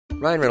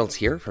Ryan Reynolds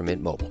here from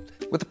Mint Mobile.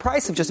 With the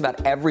price of just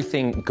about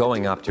everything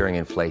going up during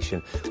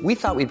inflation, we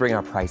thought we'd bring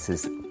our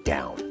prices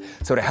down.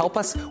 So to help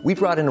us, we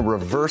brought in a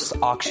reverse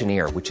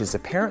auctioneer, which is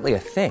apparently a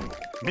thing.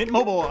 Mint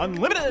Mobile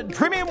Unlimited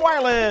Premium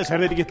Wireless. How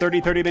to get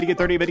 30, 30, bit to get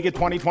 30, bit to get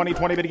 20, 20,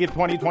 20, bit to get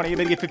 20, 20,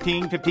 bit to get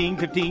 15, 15,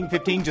 15,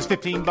 15, just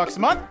 $15 a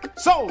month?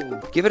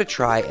 Sold! Give it a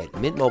try at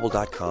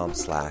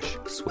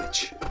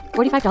mintmobile.com/switch.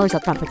 $45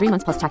 up front for 3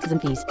 months plus taxes and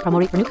fees. Promo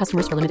rate for new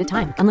customers for limited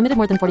time. Unlimited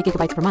more than 40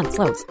 gigabytes per month.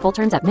 Slows full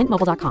terms at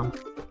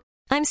mintmobile.com.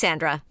 I'm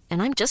Sandra,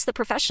 and I'm just the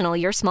professional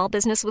your small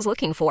business was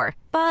looking for.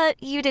 But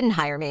you didn't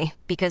hire me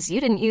because you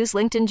didn't use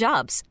LinkedIn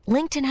Jobs.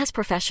 LinkedIn has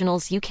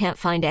professionals you can't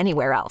find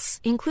anywhere else,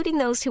 including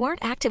those who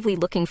aren't actively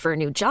looking for a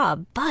new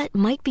job, but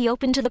might be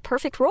open to the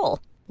perfect role,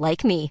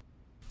 like me.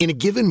 In a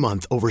given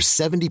month, over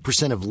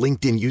 70% of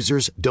LinkedIn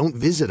users don't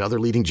visit other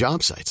leading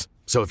job sites.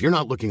 So if you're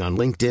not looking on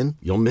LinkedIn,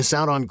 you'll miss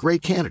out on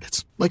great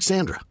candidates like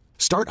Sandra.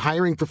 Start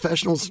hiring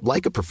professionals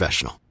like a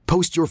professional.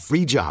 Post your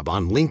free job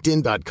on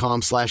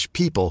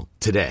linkedin.com/people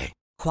today.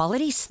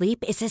 Quality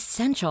sleep is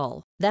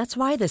essential. That's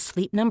why the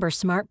Sleep Number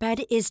Smart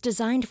Bed is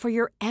designed for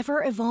your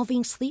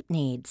ever-evolving sleep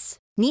needs.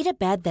 Need a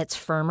bed that's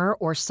firmer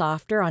or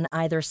softer on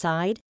either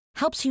side?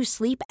 Helps you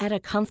sleep at a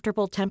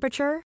comfortable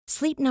temperature?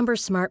 Sleep Number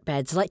Smart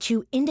Beds let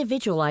you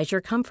individualize your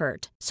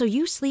comfort, so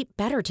you sleep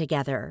better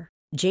together.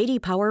 J.D.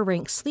 Power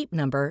ranks Sleep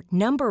Number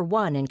number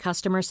 1 in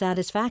customer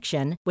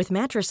satisfaction with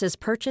mattresses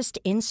purchased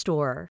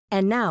in-store.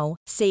 And now,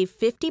 save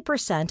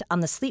 50%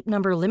 on the Sleep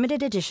Number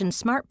Limited Edition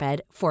Smart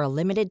Bed for a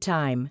limited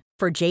time.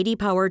 For J.D.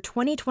 Power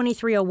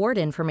 2023 award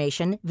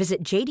information,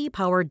 visit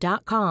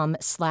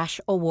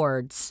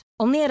jdpower.com/awards.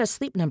 Only at a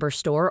Sleep Number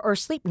store or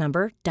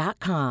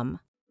sleepnumber.com.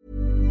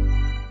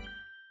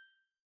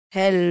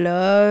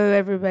 Hello,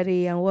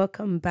 everybody, and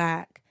welcome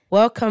back.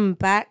 Welcome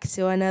back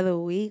to another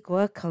week.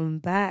 Welcome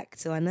back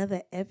to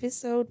another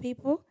episode,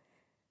 people.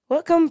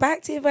 Welcome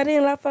back to If I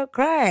Didn't Laugh, I'd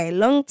Cry.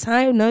 Long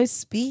time no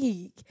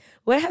speak.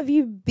 Where have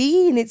you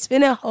been? It's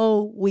been a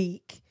whole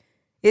week.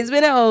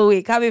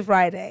 Happy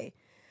Friday.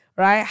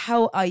 Right?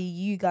 How are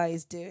you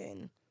guys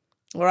doing?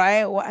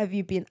 Right? What have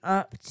you been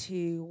up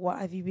to? What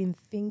have you been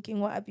thinking?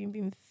 What have you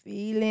been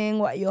feeling?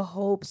 What are your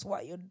hopes?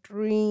 What are your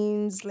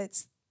dreams?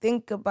 Let's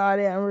think about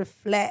it and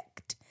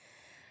reflect.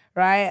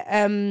 Right?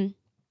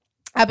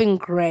 I've been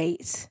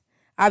great.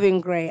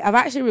 I've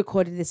actually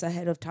recorded this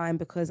ahead of time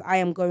because I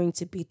am going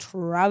to be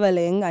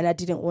traveling and I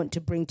didn't want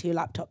to bring 2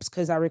 laptops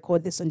because I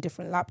record this on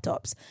different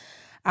laptops.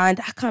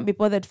 And I can't be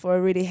bothered for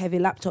a really heavy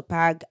laptop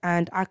bag,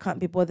 and I can't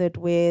be bothered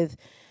with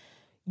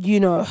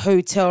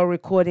hotel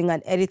recording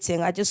and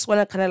editing. I just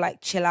want to kind of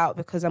like chill out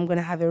because I'm going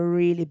to have a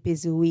really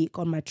busy week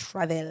on my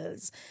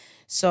travels.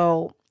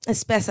 So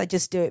it's best I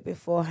just do it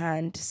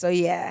beforehand. So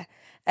yeah.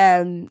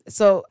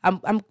 So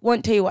I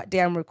won't tell you what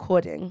day I'm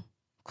recording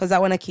because I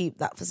want to keep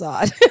that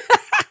facade.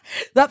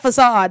 That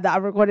facade that I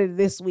recorded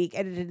this week,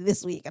 edited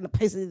this week, and I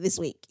posted it this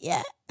week.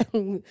 Yeah.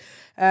 But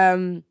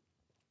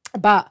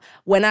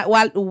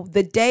while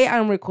the day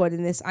I'm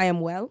recording this, I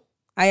am well,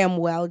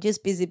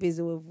 just busy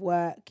with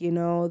work.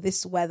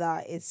 This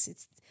weather, it's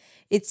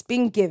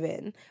been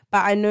given,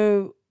 but I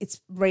know it's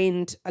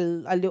rained a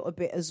little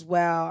bit as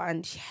well.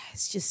 And yeah,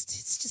 it's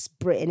just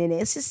Britain,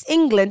 innit? It's just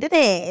England,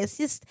 innit?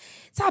 It's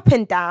up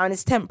and down.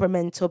 It's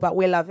temperamental, but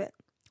we love it.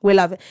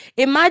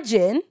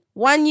 Imagine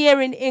 1 year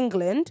in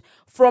England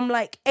from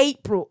like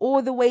April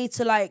all the way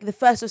to like the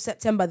 1st of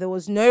September, there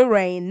was no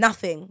rain,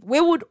 nothing. We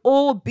would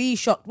all be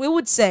shocked. We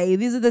would say,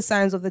 these are the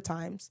signs of the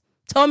times.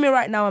 Tell me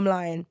right now I'm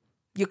lying.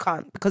 You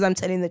can't, because I'm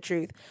telling the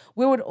truth.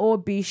 We would all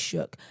be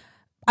shook.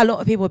 A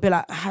lot of people would be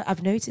like,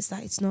 I've noticed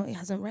that it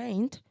hasn't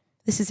rained.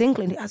 This is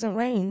England, it hasn't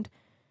rained.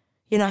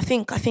 I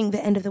think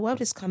the end of the world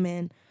is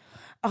coming.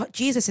 Oh,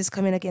 Jesus is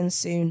coming again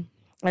soon.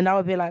 And I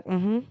would be like,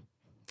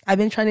 I've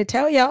been trying to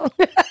tell y'all.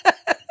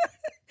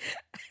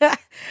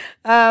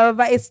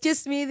 But it's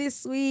just me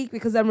this week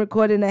because I'm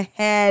recording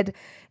ahead.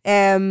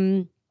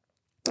 So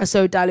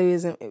Dalu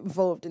isn't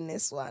involved in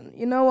this one.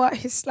 You know what?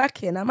 He's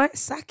slacking. I might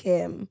sack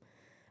him.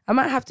 I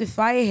might have to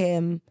fire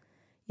him.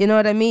 You know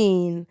what I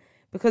mean?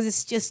 Because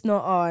it's just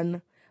not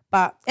on.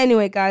 But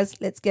anyway, guys,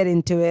 let's get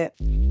into it.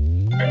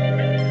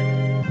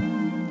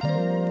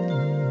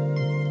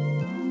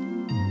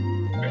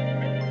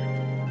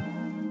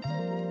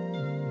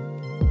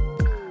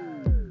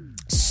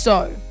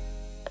 So,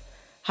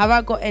 have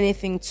I got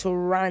anything to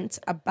rant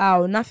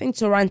about? Nothing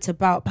to rant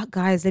about. But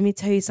guys, let me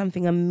tell you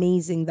something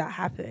amazing that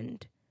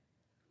happened.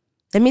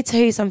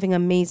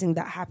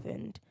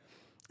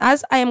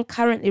 As I am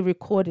currently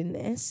recording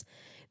this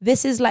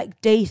is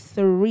like day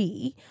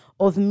 3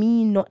 of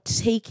me not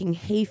taking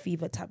hay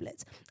fever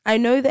tablets. I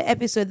know the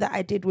episode that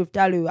I did with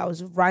Dalu, I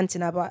was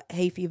ranting about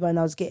hay fever and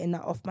I was getting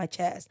that off my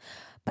chest.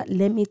 But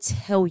let me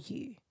tell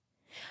you,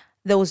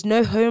 there was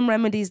no home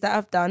remedies that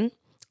I've done.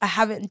 I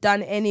haven't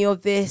done any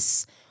of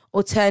this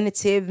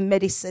alternative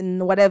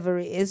medicine, whatever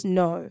it is.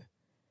 No.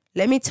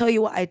 Let me tell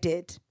you what I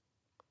did.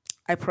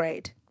 I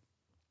prayed.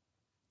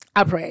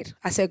 I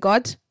said,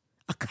 God,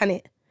 I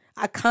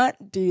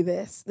can't do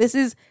this. This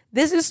is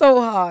so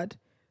hard.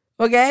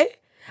 Okay?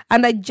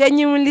 And I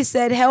genuinely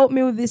said, help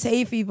me with this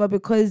hay fever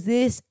because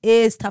this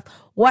is tough.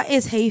 What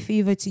is hay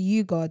fever to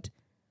you, God?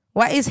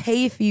 What is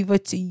hay fever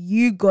to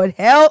you, God?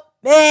 Help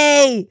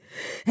me.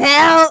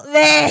 Help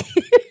me.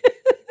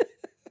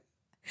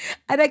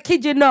 And I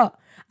kid you not,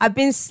 I've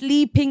been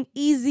sleeping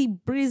easy,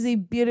 breezy,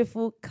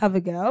 beautiful cover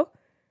girl.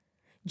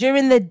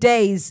 During the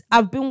days,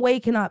 I've been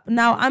waking up.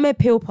 Now, I'm a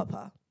pill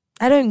popper.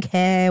 I don't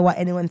care what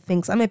anyone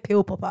thinks. I'm a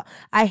pill popper.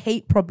 I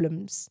hate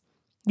problems.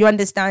 You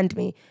understand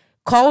me?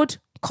 Cold,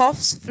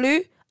 coughs,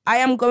 flu, I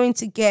am going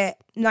to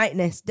get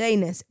nightness,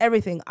 dayness,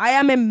 everything. I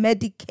am a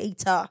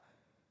medicator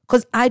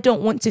because I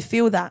don't want to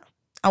feel that.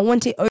 I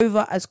want it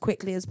over as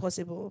quickly as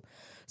possible.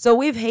 So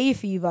with hay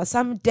fever,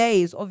 some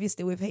days,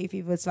 obviously with hay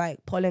fever, it's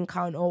like pollen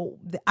count or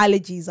the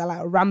allergies are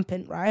like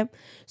rampant, right?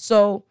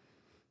 So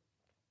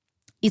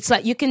it's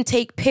like you can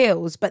take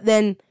pills, but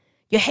then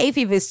your hay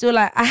fever is still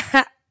like,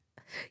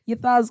 you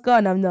thought I was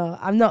gone.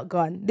 I'm not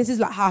gone. This is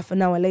like half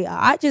an hour later.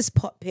 I just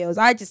pop pills.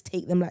 I just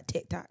take them like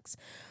Tic Tacs.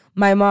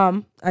 My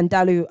mom and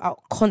Dalu are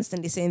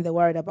constantly saying they're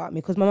worried about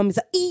me because my mom is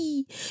like,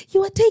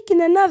 you are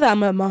taking another.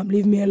 I'm like, Mom,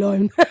 leave me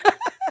alone.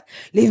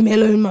 Leave me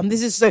alone, Mom.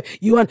 This is so,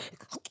 you want,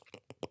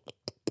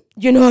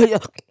 you know.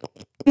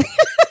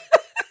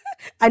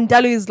 And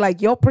Dalu is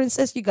like, yo,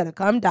 princess, you gotta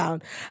calm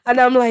down. And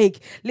I'm like,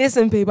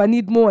 listen, babe, I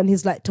need more. And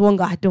he's like,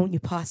 Tawanga, I don't want you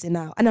passing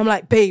out. And I'm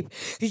like, babe,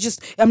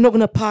 I'm not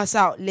gonna pass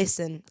out.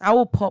 Listen, I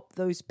will pop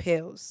those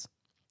pills.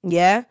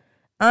 Yeah?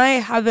 I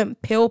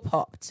haven't pill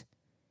popped.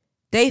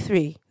 Day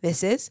 3,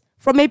 this is,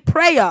 from a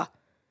prayer.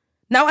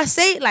 Now I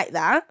say it like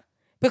that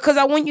because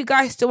I want you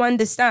guys to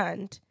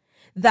understand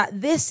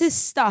that this is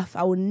stuff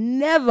I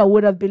never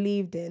would have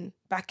believed in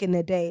back in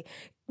the day.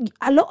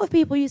 A lot of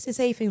people used to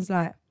say things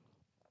like,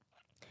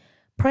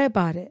 pray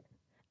about it.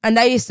 And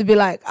I used to be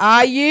like,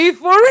 are you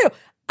for real?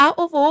 Out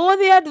of all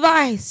the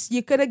advice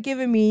you could have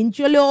given me in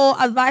your little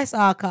advice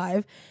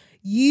archive,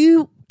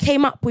 you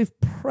came up with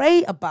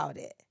pray about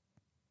it.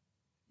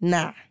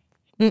 Nah.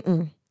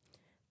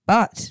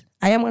 But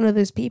I am one of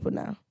those people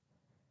now.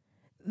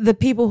 The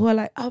people who are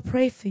like, I'll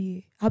pray for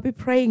you. I'll be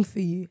praying for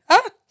you.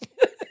 Huh?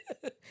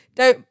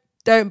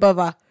 Don't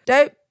bother.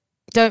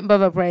 Don't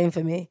bother praying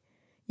for me.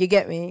 You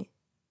get me?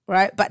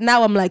 Right? But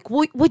now I'm like,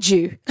 would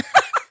you?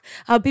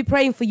 I'll be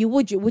praying for you.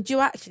 Would you? Would you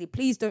actually?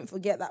 Please don't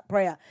forget that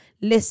prayer.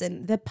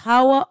 Listen, the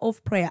power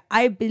of prayer.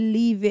 I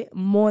believe it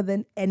more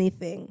than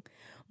anything.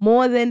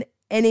 More than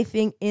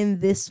anything in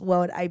this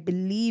world. I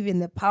believe in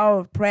the power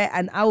of prayer,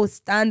 and I will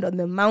stand on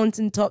the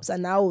mountaintops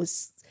and I will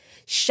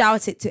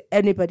shout it to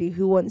anybody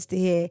who wants to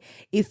hear.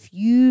 If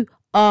you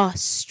are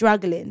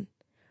struggling,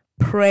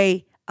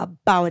 pray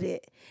about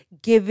it.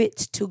 Give it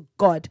to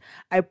God.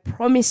 I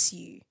promise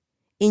you,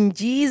 in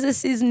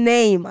Jesus'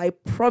 name, I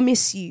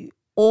promise you,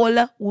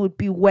 all will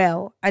be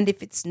well. And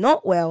if it's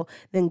not well,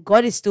 then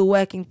God is still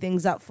working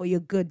things out for your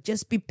good.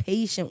 Just be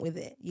patient with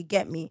it. You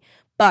get me?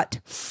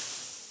 But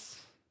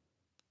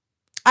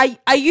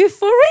are you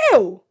for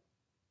real?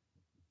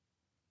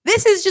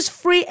 This is just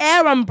free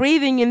air I'm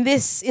breathing in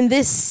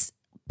this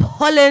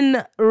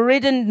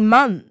pollen-ridden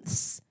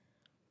months.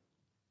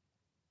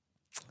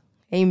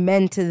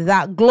 Amen to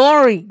that.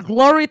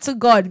 Glory to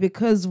God,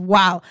 because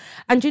wow.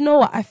 And you know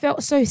what? I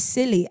felt so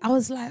silly. I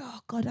was like, oh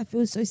God, I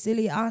feel so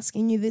silly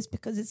asking you this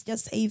because it's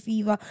just hay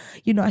fever.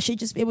 You know, I should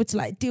just be able to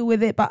like deal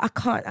with it, but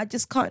I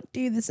just can't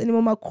do this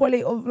anymore. My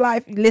quality of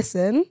life.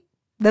 Listen,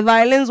 the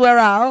violins were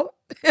out.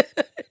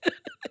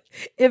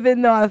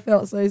 Even though I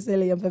felt so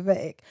silly and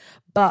pathetic.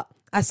 But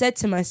I said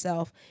to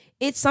myself,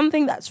 it's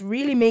something that's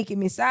really making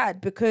me sad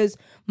because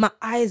my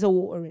eyes are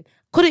watering.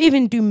 Couldn't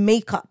even do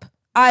makeup.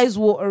 Eyes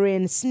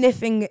watering,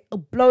 sniffing,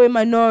 blowing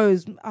my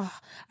nose.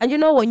 And you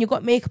know when you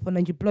got makeup on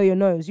and you blow your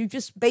nose, you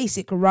just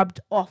basically rubbed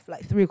off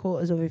like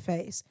 3/4 of your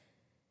face.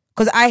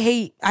 Because I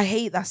hate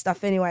that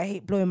stuff anyway. I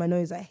hate blowing my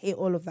nose. I hate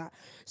all of that.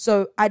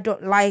 So I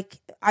don't like,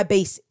 I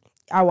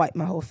wipe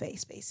my whole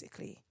face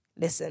basically.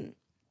 Listen.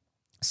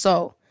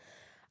 So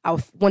I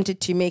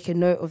wanted to make a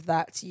note of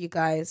that to you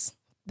guys.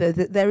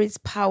 There is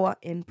power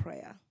in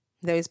prayer.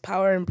 There is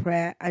power in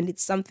prayer, and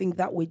it's something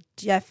that we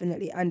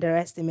definitely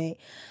underestimate.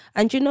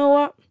 And you know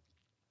what?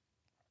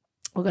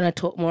 We're going to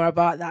talk more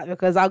about that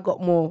because I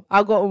got more.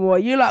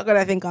 You're not going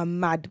to think I'm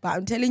mad, but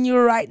I'm telling you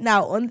right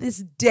now, on this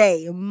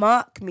day,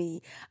 mark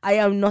me, I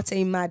am not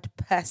a mad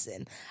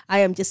person. I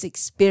am just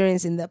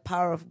experiencing the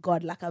power of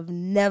God like I've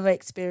never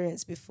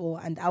experienced before,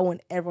 and I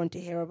want everyone to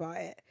hear about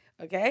it,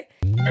 okay?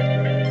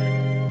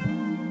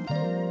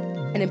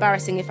 An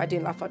embarrassing if I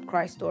didn't laugh I'd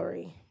cry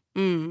story.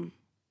 An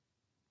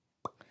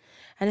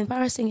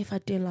embarrassing if I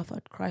didn't laugh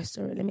I'd cry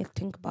story. Let me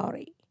think about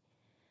it.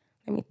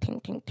 Let me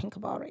think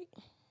about it.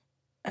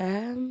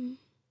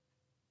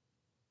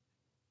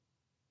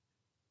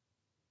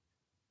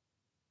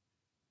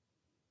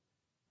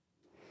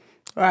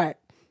 Right.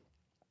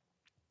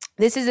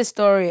 This is a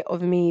story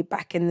of me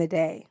back in the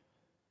day.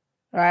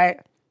 Right?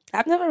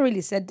 I've never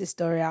really said this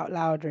story out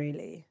loud,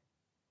 really,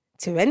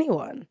 to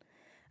anyone.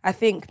 I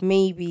think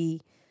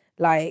maybe,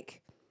 like,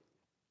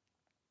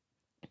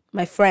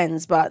 my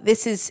friends, but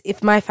this is,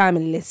 if my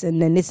family listen,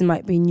 then this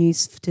might be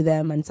news to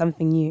them and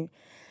something new.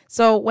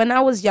 So when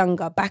I was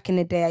younger, back in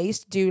the day, I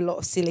used to do a lot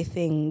of silly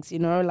things, you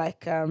know,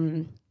 like a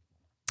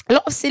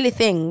lot of silly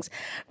things.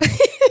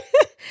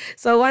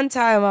 So one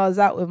time I was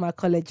out with my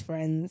college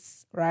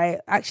friends,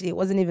 right? Actually, it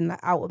wasn't even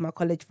out with my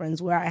college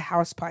friends. We were at a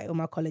house party with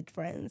my college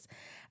friends.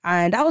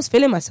 And I was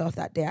feeling myself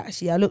that day,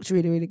 actually. I looked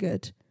really, really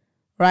good,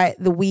 right?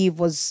 The weave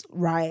was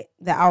right.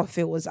 The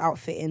outfit was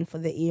outfitting for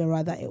the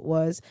era that it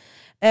was.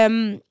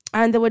 And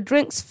there were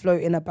drinks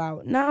floating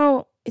about.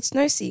 Now, it's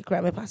no secret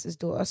I'm a pastor's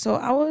daughter. So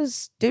I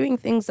was doing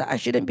things that I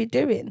shouldn't be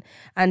doing.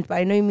 And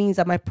by no means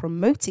am I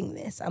promoting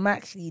this. I'm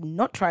actually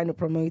not trying to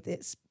promote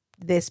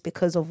this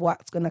because of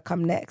what's going to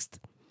come next.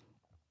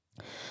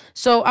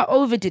 So I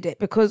overdid it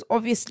because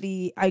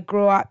obviously I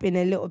grew up in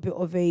a little bit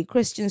of a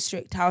Christian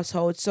strict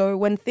household. So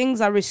when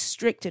things are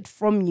restricted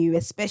from you,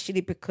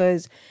 especially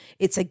because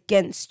it's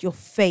against your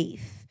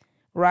faith,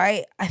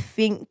 right? I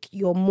think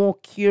you're more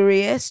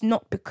curious,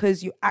 not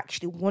because you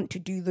actually want to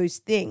do those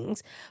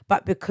things,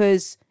 but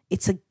because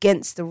it's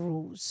against the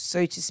rules,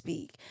 so to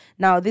speak.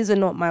 Now, these are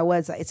not my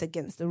words that it's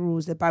against the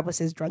rules. The Bible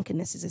says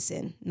drunkenness is a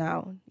sin.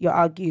 Now, your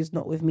argue is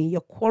not with me. Your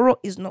quarrel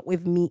is not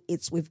with me.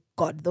 It's with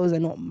God. Those are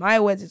not my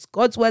words. It's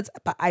God's words,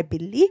 but I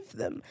believe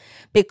them.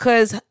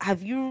 Because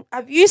have you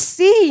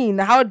seen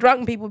how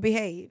drunk people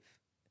behave?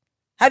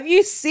 Have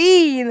you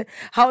seen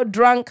how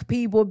drunk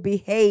people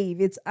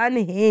behave? It's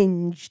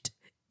unhinged.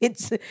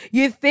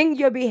 You think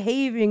you're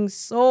behaving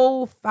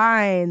so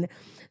fine,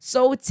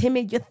 so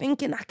timid. You're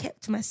thinking, I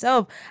kept to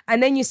myself.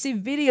 And then you see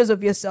videos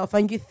of yourself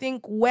and you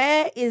think,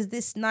 where is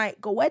this night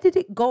go? Where did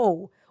it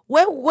go?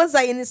 Where was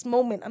I in this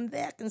moment? I'm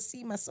there. I can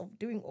see myself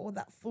doing all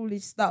that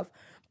foolish stuff.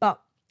 But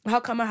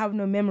how come I have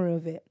no memory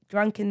of it?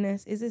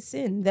 Drunkenness is a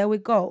sin. There we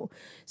go.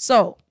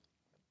 So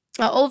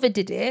I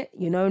overdid it,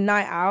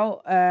 night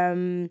out.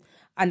 And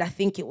I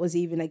think it was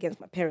even against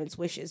my parents'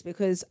 wishes,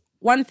 because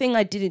one thing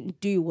I didn't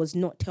do was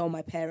not tell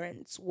my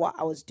parents what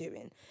I was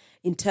doing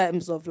in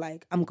terms of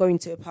like, I'm going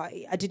to a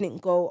party. I didn't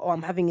go,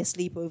 I'm having a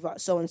sleepover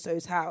at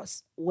so-and-so's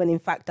house, when in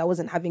fact I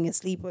wasn't having a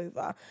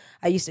sleepover.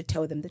 I used to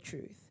tell them the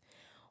truth.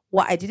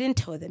 What I didn't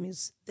tell them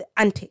is the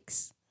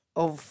antics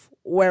of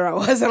where I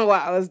was and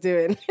what I was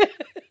doing.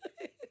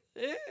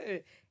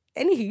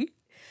 Anywho,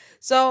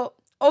 so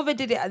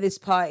overdid it at this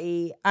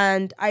party,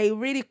 and I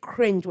really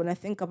cringe when I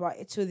think about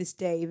it to this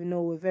day, even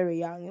though we're very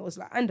young. It was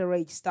like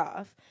underage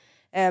stuff.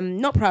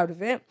 Not proud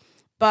of it,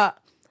 but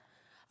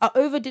I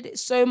overdid it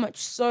so much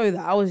so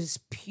that I was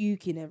just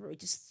puking everywhere,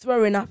 just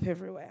throwing up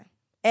everywhere,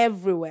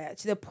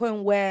 to the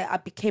point where I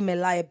became a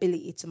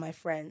liability to my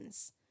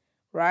friends,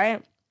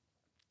 right?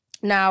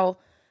 Now,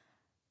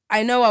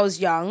 I know I was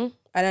young,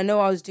 and I know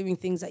I was doing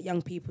things that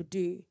young people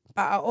do,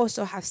 but I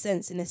also have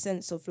sense, in a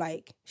sense of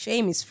like,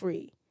 shame is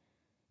free.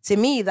 To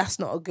me, that's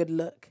not a good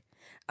look.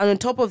 And on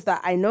top of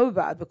that, I know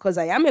better because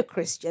I am a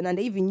Christian, and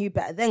I even knew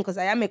better then because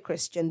I am a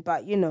Christian,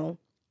 but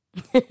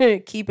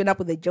keeping up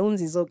with the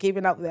Joneses or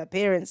keeping up with the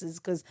appearances,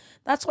 because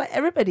that's what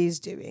everybody is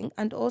doing.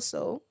 And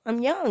also, I'm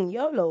young,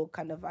 YOLO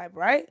kind of vibe,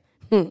 right?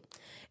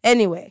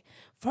 Anyway,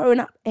 throwing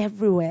up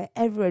everywhere,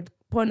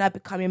 point I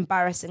become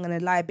embarrassing and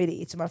a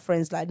liability to my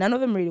friends. Like, none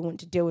of them really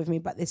want to deal with me,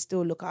 but they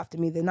still look after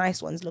me. The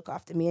nice ones look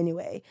after me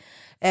anyway,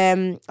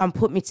 and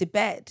put me to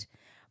bed.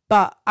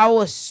 But I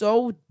was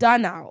so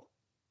done out.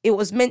 It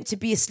was meant to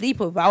be a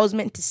sleepover. I was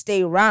meant to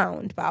stay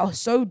around, but I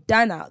was so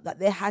done out that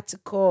they had to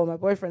call my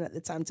boyfriend at the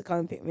time to come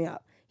and pick me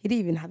up. He didn't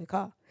even have a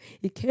car.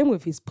 He came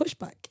with his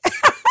pushback.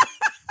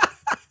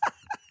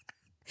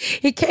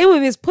 He came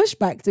with his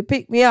pushback to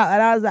pick me up,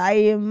 and I was like, are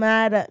you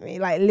mad at me?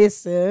 Like,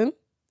 listen.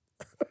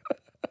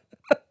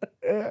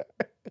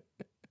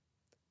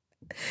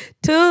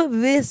 Till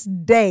this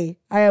day,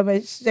 I am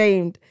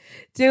ashamed.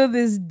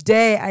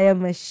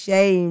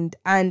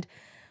 And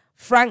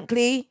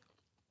frankly,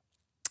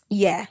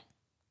 yeah,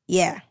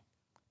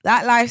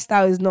 that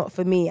lifestyle is not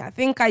for me. I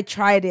think I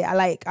tried it.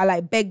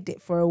 I begged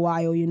it for a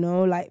while,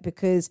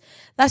 because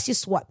that's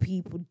just what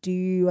people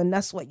do, and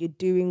that's what you're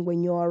doing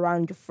when you're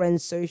around your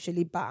friends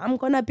socially. But I'm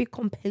gonna be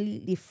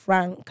completely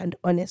frank and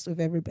honest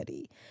with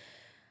everybody.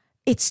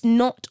 It's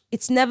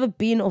never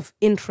been of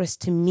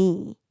interest to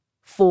me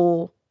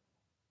for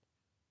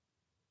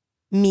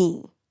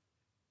me.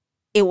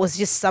 It was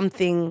just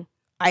something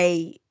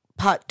I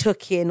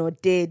partook in or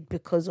did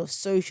because of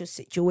social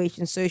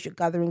situations, social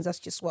gatherings. That's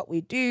just what we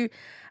do.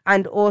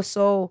 And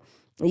also,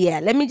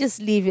 let me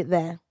just leave it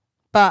there.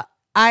 But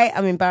I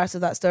am embarrassed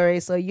of that story.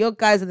 So you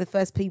guys are the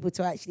first people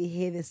to actually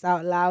hear this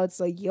out loud.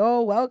 So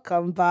you're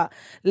welcome, but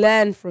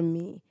learn from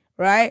me,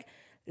 right?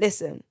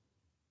 Listen,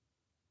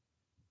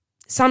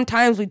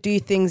 sometimes we do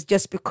things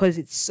just because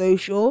it's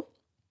social,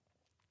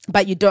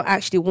 but you don't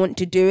actually want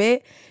to do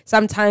it.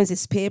 Sometimes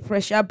it's peer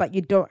pressure, but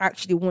you don't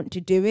actually want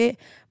to do it.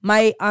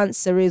 My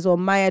answer is, or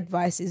my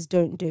advice is,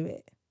 don't do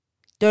it.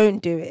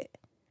 Don't do it.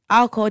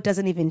 Alcohol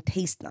doesn't even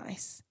taste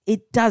nice.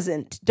 It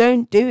doesn't.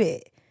 Don't do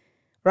it,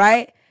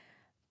 right?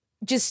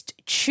 just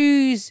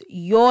choose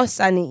your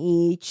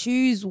sanity,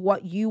 choose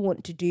what you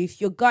want to do. If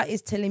your gut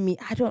is telling me,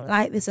 I don't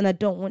like this and I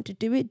don't want to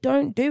do it,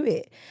 don't do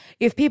it.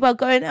 If people are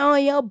going, oh,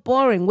 you're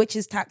boring, which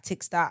is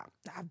tactics that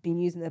I've been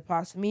using in the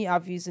past, for me,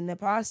 I've used in the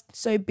past,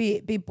 so be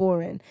it, be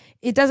boring.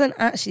 It doesn't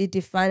actually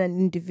define an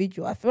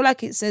individual. I feel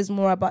like it says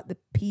more about the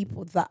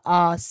people that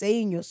are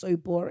saying you're so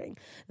boring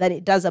than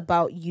it does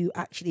about you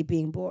actually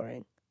being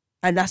boring.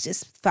 And that's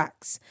just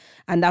facts.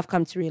 And I've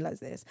come to realize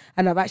this.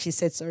 And I've actually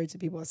said sorry to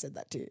people who said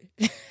that too.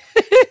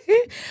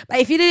 But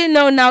if you didn't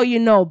know, now you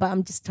know. But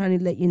I'm just trying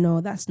to let you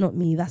know that's not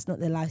me. That's not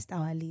the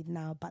lifestyle I lead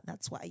now. But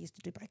that's what I used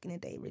to do back in the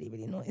day. Really,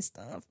 really naughty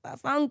stuff. But I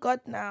found God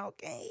now.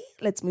 Okay,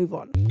 let's move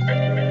on.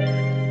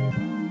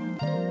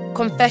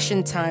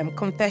 Confession time.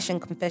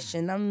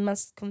 Confession. I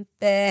must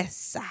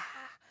confess.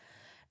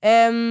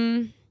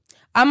 I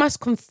must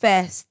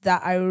confess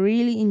that I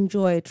really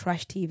enjoy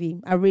trash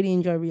TV. I really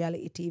enjoy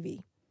reality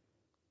TV.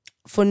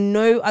 For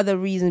no other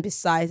reason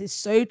besides it's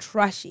so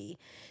trashy,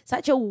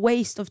 such a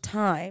waste of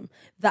time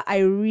that I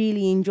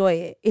really enjoy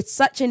it. It's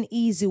such an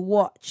easy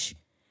watch.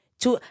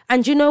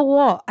 And you know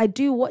what? I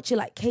do watch it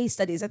like case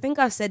studies. I think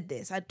I've said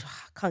this. I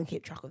can't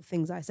keep track of the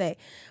things I say.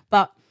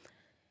 But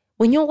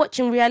when you're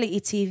watching reality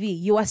TV,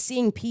 you are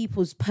seeing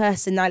people's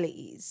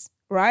personalities,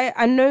 right?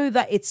 I know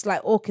that it's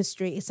like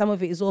orchestrated. Some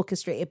of it is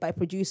orchestrated by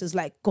producers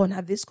like, go and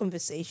have this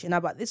conversation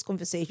about this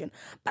conversation.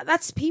 But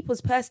that's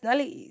people's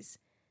personalities.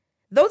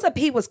 Those are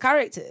people's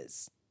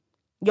characters.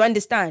 You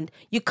understand?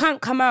 You can't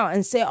come out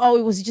and say, oh,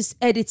 it was just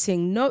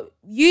editing. No,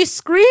 you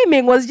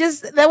screaming was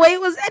just the way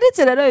it was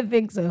edited. I don't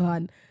think so,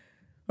 hon.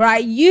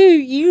 Right?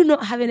 You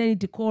not having any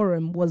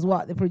decorum was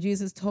what the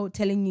producers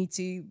telling you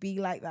to be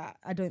like that.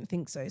 I don't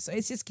think so. So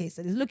it's just case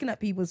studies. Looking at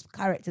people's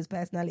characters,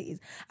 personalities.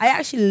 I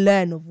actually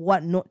learn of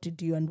what not to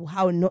do and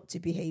how not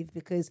to behave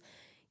because,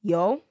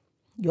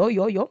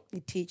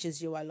 it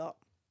teaches you a lot.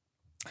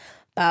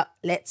 But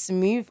let's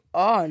move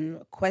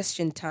on.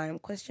 Question time.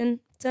 Question.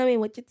 Tell me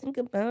what you think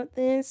about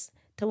this.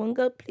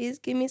 Tawanga, please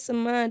give me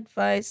some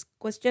advice.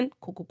 Question.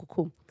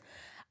 Cool.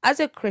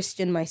 As a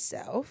Christian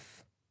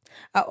myself,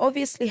 I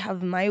obviously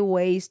have my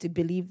ways to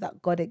believe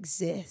that God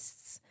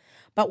exists.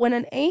 But when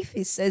an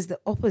atheist says the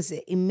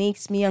opposite, it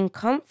makes me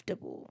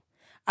uncomfortable.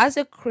 As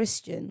a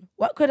Christian,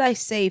 what could I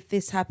say if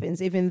this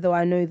happens, even though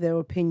I know their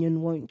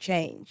opinion won't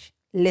change?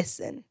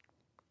 Listen.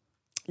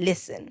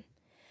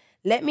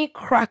 Let me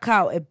crack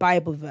out a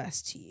Bible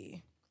verse to you.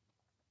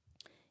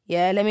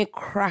 Yeah, let me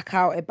crack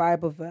out a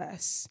Bible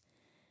verse.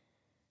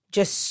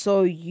 Just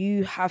so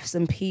you have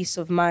some peace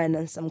of mind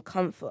and some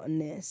comfort on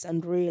this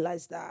and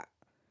realize that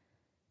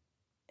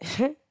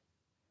it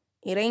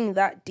ain't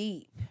that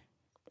deep.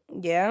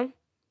 Yeah?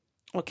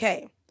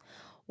 Okay.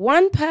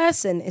 One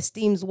person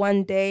esteems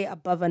one day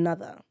above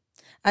another.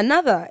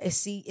 Another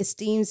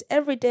esteems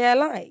every day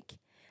alike.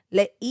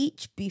 Let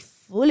each be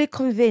fully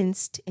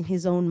convinced in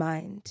his own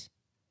mind.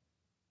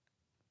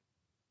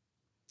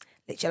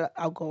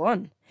 I'll go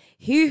on.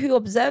 He who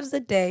observes the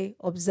day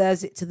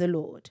observes it to the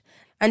Lord.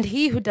 And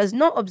he who does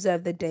not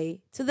observe the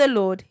day to the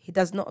Lord, he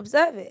does not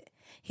observe it.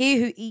 He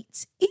who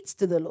eats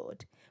to the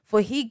Lord. For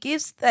he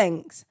gives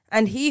thanks.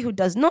 And he who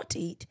does not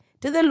eat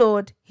to the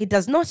Lord, he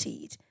does not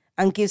eat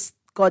and gives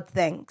God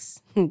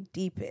thanks.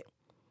 Deep it.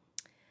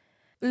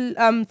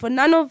 For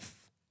none of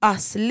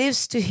us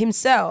lives to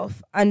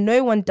himself, and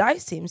no one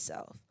dies to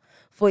himself.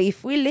 For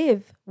if we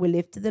live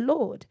to the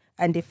Lord.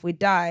 And if we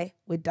die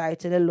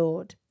to the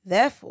Lord.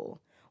 Therefore,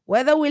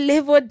 whether we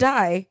live or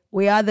die,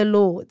 we are the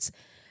Lord's.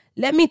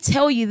 Let me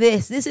tell you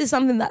this. This is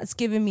something that's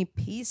given me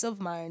peace of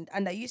mind.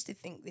 And I used to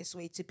think this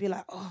way, to be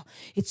like, oh,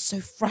 it's so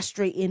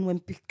frustrating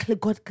when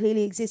God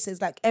clearly exists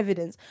as like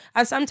evidence.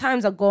 And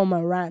sometimes I go on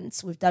my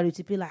rants with Daddy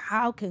to be like,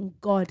 how can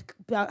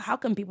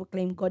people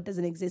claim God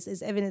doesn't exist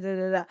as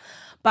evidence?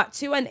 But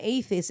to an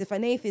atheist, if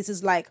an atheist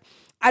is like,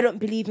 I don't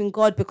believe in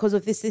God because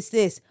of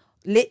this,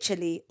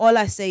 literally, all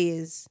I say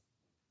is,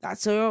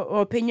 that's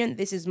your opinion.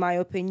 This is my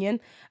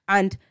opinion.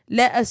 And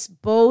let us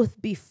both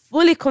be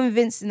fully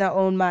convinced in our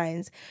own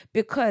minds.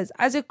 Because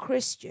as a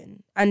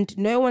Christian, and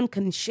no one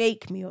can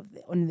shake me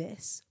on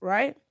this,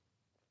 right?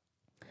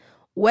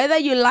 Whether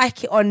you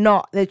like it or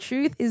not, the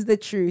truth is the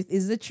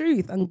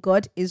truth. And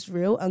God is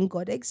real and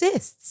God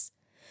exists.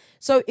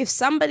 So if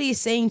somebody is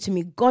saying to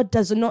me, God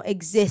does not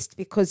exist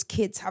because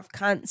kids have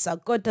cancer,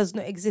 God does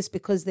not exist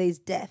because there's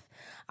death,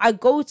 I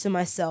go to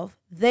myself,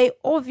 they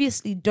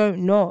obviously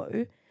don't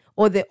know,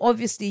 or they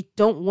obviously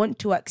don't want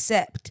to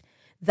accept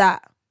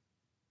that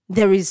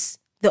there is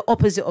the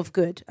opposite of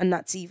good, and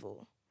that's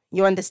evil.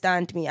 You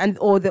understand me?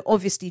 Or they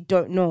obviously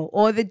don't know,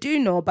 or they do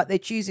know, but they're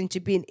choosing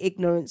to be in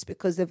ignorance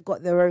because they've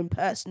got their own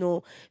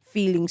personal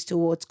feelings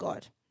towards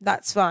God.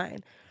 That's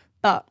fine.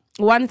 But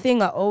one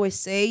thing I always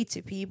say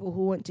to people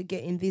who want to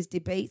get in these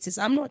debates is,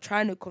 I'm not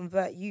trying to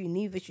convert you,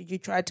 neither should you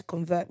try to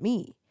convert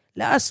me.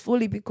 Let us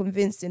fully be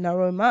convinced in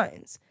our own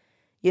minds.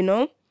 You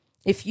know,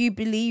 if you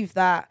believe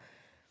that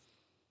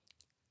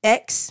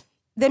X,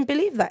 then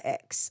believe that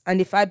X. And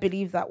if I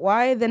believe that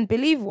Y, then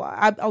believe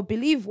Y. I'll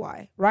believe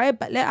Y, right?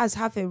 But let us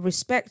have a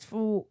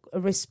respectful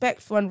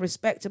and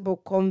respectable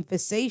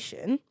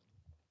conversation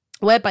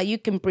whereby you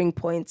can bring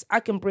points, I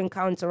can bring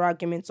counter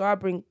arguments, or I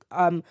bring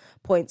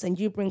points and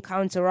you bring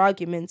counter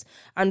arguments.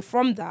 And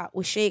from that,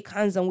 we shake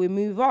hands and we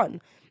move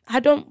on. I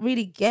don't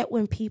really get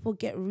when people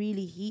get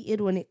really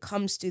heated when it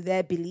comes to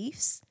their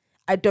beliefs.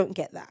 I don't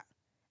get that.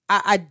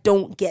 I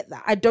don't get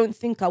that. I don't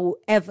think I will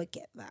ever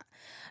get that.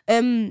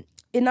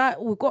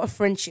 We've got a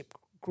friendship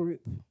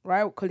group,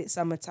 right? We'll call it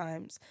Summer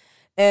Times.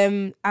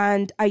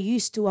 And I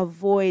used to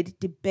avoid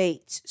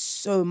debate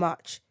so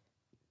much.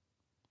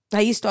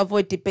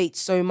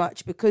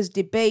 Because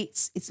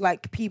debates, it's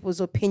like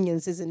people's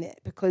opinions, isn't it?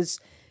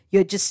 Because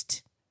you're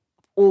just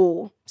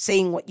all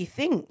saying what you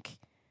think,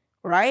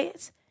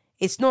 right?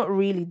 It's not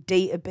really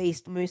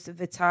data-based most of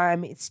the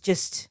time. It's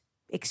just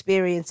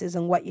experiences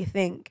and what you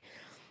think.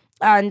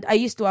 And I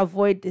used to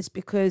avoid this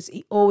because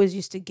it always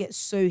used to get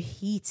so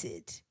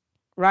heated,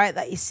 right?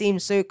 That it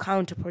seems so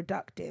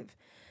counterproductive.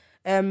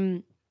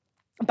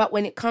 But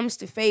when it comes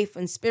to faith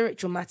and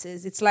spiritual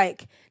matters, it's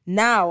like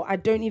now I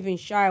don't even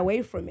shy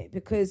away from it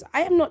because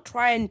I am not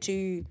trying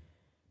to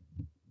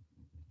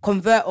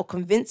convert or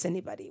convince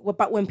anybody.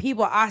 But when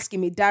people are asking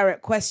me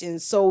direct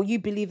questions, so you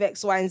believe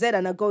X, Y, and Z,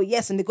 and I go,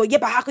 yes, and they go, yeah,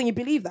 but how can you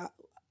believe that?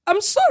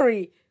 I'm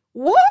sorry,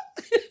 what?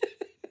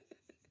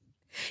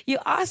 You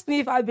asked me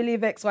if I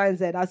believe X, Y, and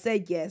Z. I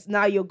said yes.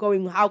 Now you're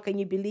going, how can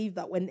you believe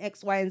that when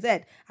X, Y, and Z?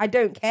 I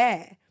don't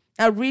care.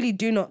 I really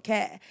do not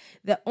care.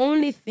 The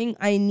only thing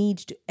I need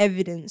to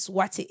evidence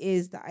what it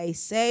is that I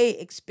say,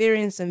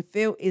 experience, and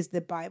feel is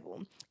the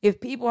Bible. If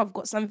people have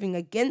got something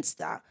against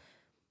that,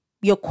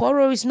 your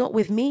quarrel is not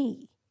with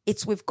me.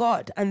 It's with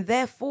God. And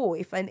therefore,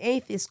 if an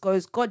atheist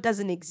goes, God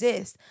doesn't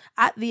exist,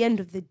 at the end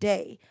of the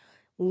day,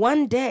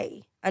 one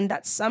day, and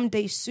that's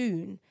someday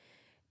soon,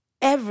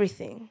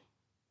 everything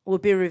will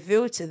be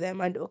revealed to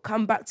them and it will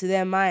come back to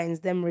their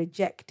minds, them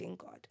rejecting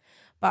God.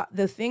 But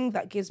the thing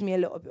that gives me a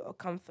little bit of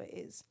comfort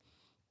is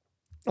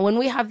when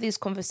we have these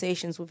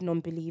conversations with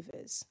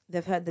non-believers,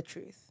 they've heard the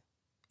truth,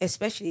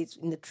 especially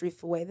in the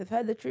truthful way. They've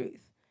heard the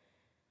truth,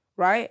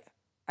 right?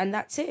 And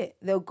that's it.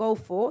 They'll go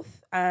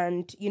forth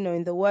and,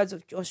 in the words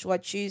of Joshua,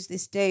 choose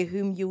this day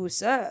whom you will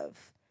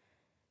serve.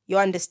 You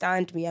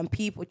understand me? And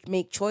people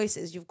make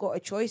choices. You've got a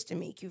choice to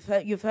make. You've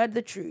heard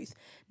the truth.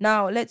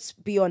 Now, let's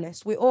be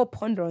honest. We all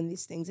ponder on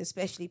these things,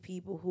 especially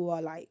people who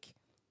are like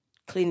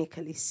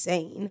clinically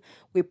sane.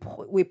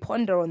 We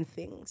ponder on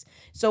things.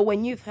 So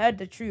when you've heard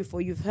the truth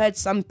or you've heard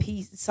some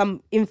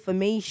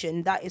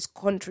information that is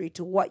contrary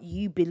to what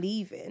you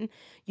believe in,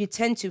 you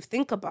tend to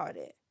think about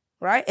it,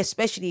 right?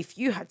 Especially if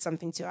you had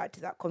something to add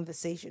to that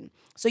conversation.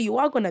 So you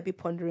are going to be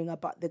pondering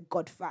about the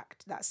God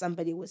fact that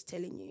somebody was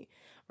telling you,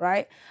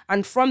 right?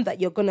 And from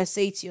that, you're going to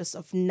say to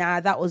yourself,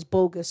 nah, that was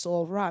bogus,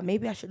 or right,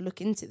 maybe I should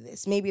look into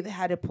this. Maybe they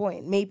had a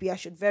point. Maybe I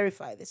should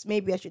verify this.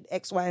 Maybe I should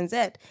X, Y, and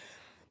Z.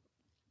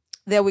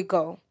 There we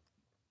go.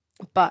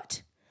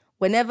 But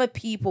whenever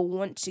people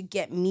want to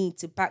get me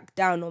to back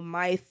down on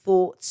my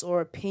thoughts or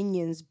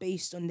opinions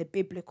based on the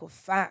biblical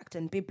fact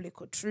and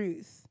biblical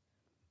truth,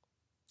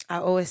 I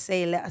always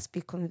say, let us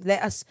be convinced.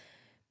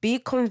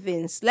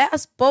 Let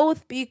us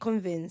both be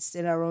convinced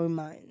in our own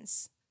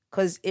minds.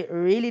 Because it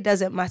really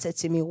doesn't matter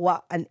to me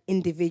what an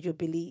individual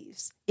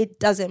believes. It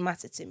doesn't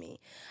matter to me.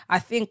 I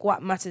think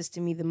what matters to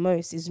me the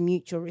most is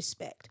mutual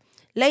respect.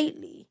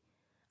 Lately,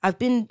 I've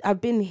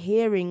been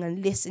hearing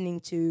and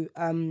listening to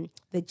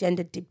the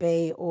gender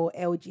debate or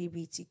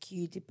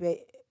LGBTQ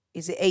debate.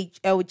 Is it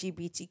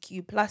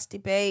LGBTQ plus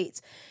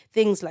debate?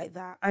 Things like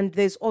that. And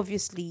there's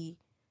obviously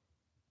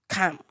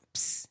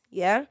camps,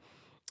 yeah?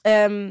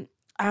 And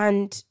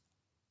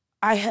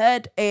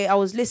I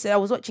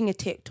was watching a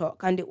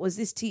TikTok, and it was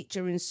this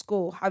teacher in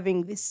school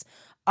having this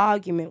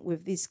argument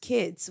with these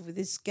kids, with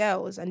these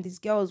girls, and these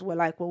girls were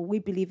like, well, we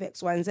believe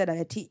X, Y, and Z, and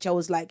the teacher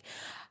was like,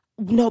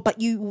 no,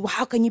 but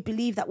how can you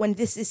believe that when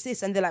this is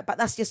this? And they're like, but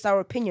that's just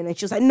our opinion. And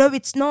she was like, no,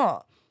 it's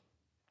not.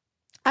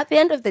 At the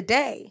end of the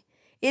day,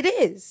 it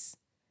is.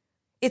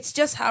 It's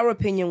just her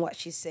opinion, what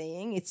she's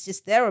saying. It's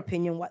just their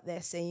opinion, what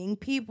they're saying.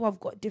 People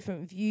have got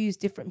different views,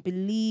 different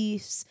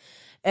beliefs.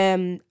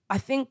 I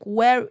think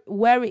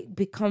where it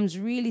becomes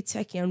really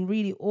techy and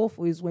really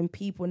awful is when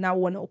people now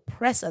want to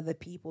oppress other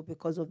people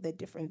because of their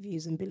different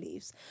views and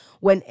beliefs.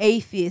 When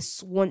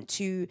atheists want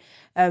to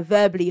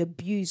verbally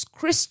abuse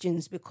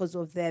Christians because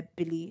of their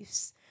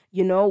beliefs.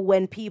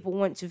 When people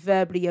want to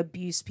verbally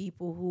abuse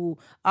people who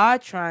are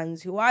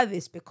trans, who are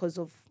this because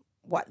of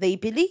what they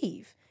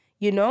believe.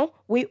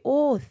 We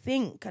all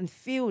think and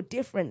feel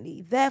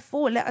differently.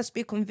 Therefore, let us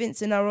be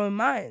convinced in our own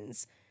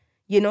minds.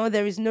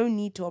 There is no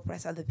need to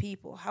oppress other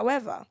people.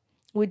 However,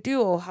 we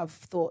do all have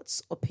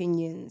thoughts,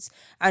 opinions,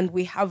 and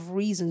we have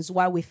reasons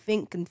why we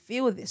think and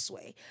feel this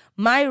way.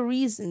 My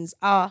reasons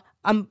are,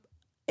 I'm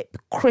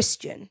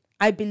Christian.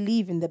 I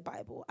believe in the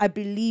Bible. I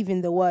believe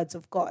in the words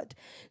of God.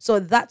 So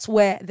that's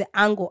where the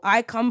angle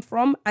I come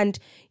from. And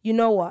you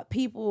know what?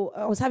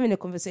 I was having a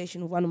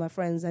conversation with one of my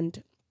friends,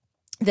 and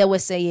they were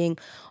saying,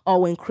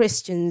 when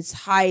Christians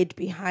hide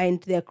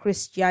behind their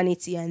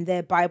Christianity and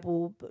their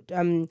Bible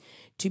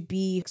to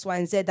be X, Y,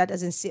 and Z, that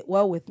doesn't sit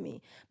well with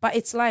me. But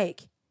it's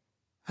like,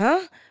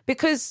 huh?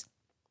 Because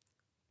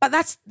But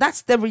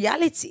that's the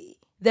reality.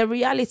 The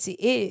reality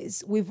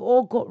is we've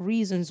all got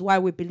reasons why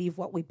we believe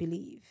what we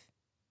believe.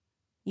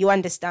 You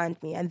understand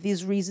me? And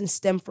these reasons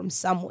stem from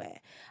somewhere.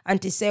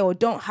 And to say, oh,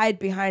 don't hide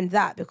behind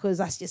that because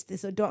that's just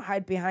this, or don't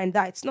hide behind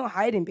that. It's not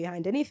hiding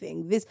behind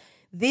anything. This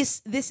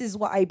is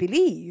what I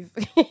believe.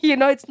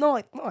 It's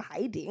not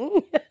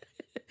hiding.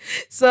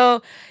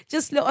 So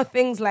just little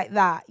things like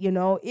that,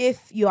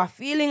 if you are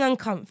feeling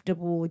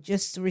uncomfortable,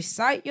 just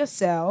recite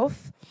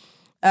yourself.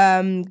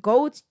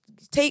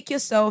 Take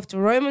yourself to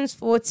Romans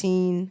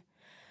 14,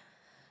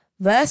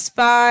 verse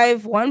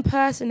 5. One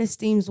person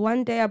esteems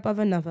one day above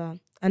another.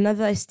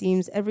 Another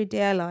esteems every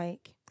day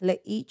alike.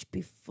 Let each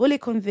be fully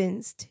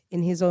convinced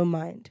in his own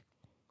mind.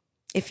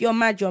 If you're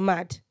mad, you're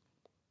mad.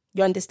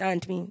 You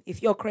understand me?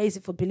 If you're crazy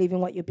for believing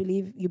what you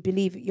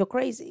believe you're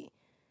crazy.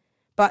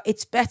 But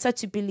it's better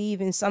to believe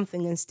in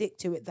something and stick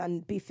to it than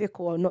be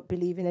fickle or not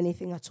believe in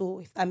anything at all,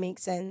 if that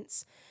makes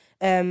sense.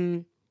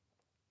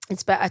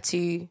 It's better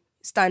to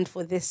stand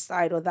for this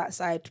side or that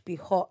side, to be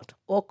hot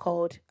or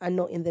cold and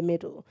not in the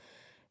middle.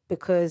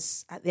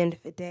 Because at the end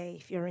of the day,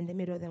 if you're in the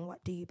middle, then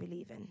what do you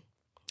believe in?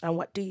 And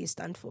what do you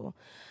stand for?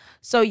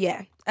 So,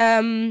 yeah.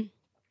 I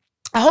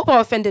hope I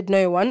offended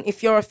no one.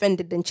 If you're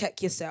offended, then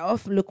check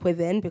yourself. Look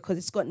within, because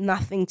it's got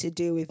nothing to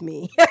do with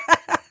me.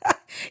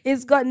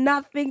 It's got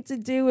nothing to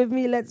do with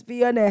me, let's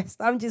be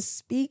honest. I'm just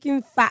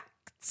speaking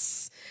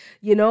facts.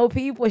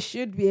 People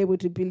should be able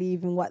to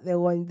believe in what they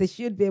want. They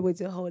should be able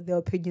to hold their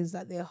opinions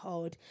that they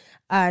hold.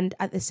 And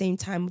at the same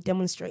time,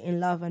 demonstrating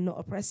love and not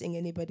oppressing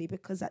anybody.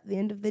 Because at the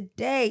end of the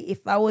day,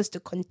 if I was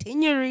to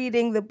continue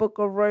reading the book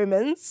of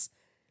Romans...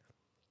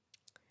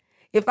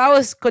 If I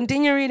was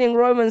continue reading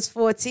Romans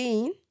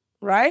 14,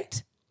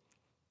 right?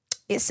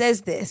 It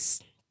says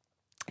this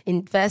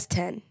in verse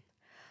 10.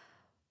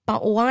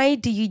 But why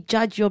do you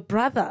judge your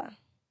brother?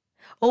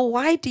 Or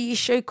why do you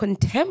show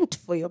contempt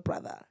for your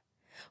brother?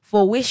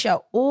 For we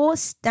shall all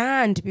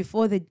stand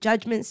before the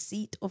judgment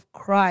seat of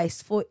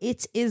Christ. For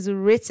it is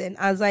written,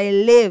 as I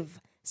live,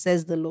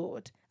 says the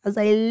Lord. As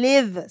I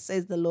live,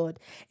 says the Lord,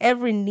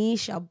 every knee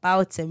shall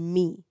bow to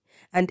me,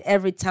 and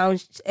every tongue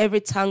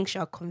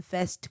shall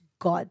confess to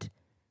God.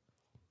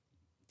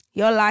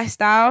 Your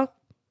lifestyle,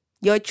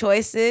 your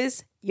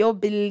choices, your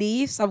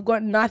beliefs have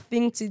got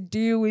nothing to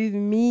do with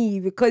me,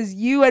 because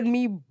you and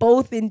me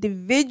both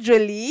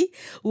individually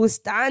will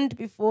stand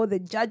before the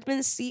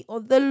judgment seat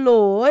of the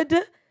Lord,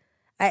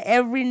 and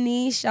every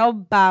knee shall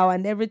bow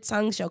and every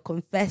tongue shall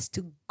confess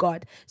to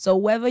God. So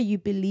whether you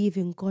believe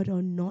in God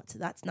or not,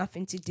 that's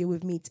nothing to do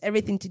with me. It's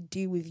everything to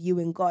do with you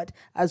and God,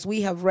 as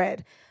we have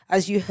read,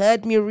 as you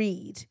heard me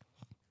read,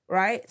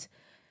 right?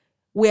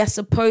 We are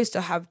supposed to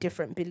have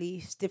different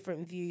beliefs,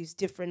 different views,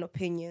 different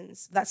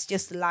opinions. That's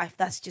just life.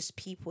 That's just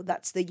people.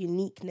 That's the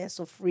uniqueness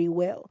of free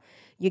will.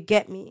 You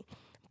get me?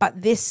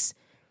 But this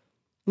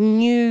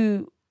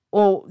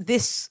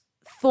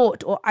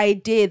thought or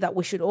idea that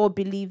we should all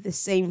believe the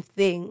same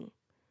thing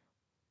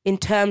in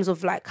terms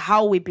of like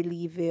how we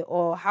believe it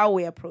or how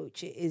we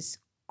approach it is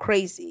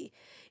crazy,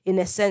 in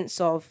a sense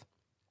of,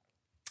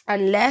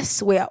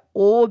 unless we are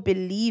all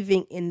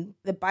believing in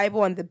the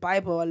Bible and the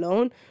Bible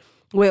alone,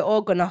 we're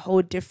all going to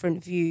hold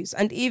different views.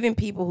 And even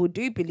people who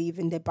do believe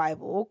in the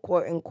Bible,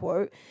 quote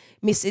unquote,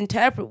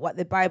 misinterpret what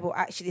the Bible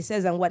actually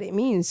says and what it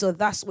means. So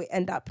thus we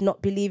end up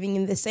not believing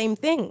in the same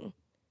thing.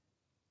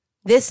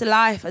 This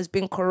life has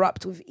been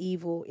corrupt with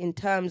evil, in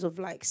terms of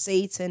like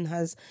Satan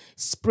has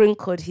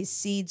sprinkled his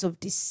seeds of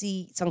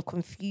deceit and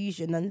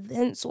confusion. And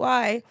that's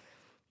why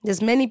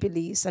there's many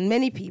beliefs and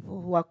many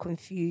people who are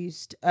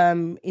confused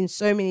in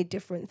so many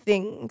different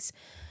things.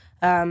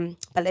 But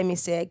let me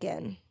say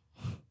again,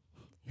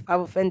 if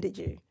I've offended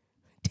you,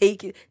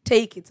 take it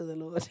to the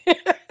Lord.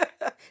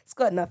 It's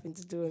got nothing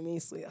to do with me,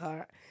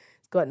 sweetheart.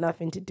 It's got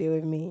nothing to do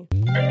with me.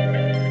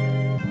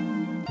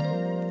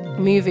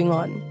 Moving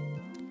on.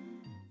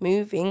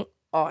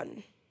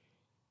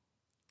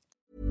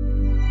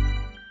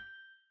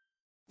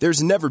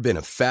 There's never been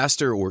a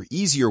faster or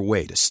easier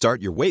way to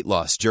start your weight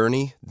loss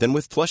journey than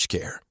with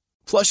PlushCare.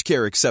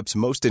 PlushCare accepts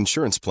most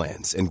insurance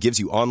plans and gives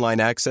you online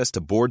access to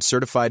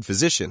board-certified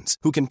physicians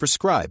who can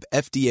prescribe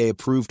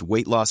FDA-approved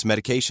weight loss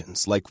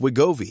medications like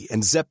Wegovy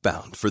and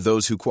Zepbound for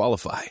those who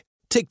qualify.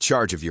 Take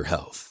charge of your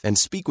health and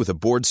speak with a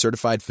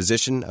board-certified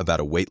physician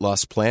about a weight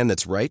loss plan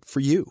that's right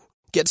for you.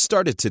 Get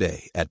started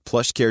today at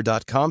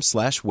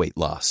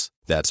plushcare.com/weight-loss.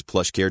 That's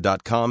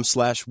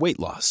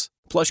plushcare.com/weight-loss.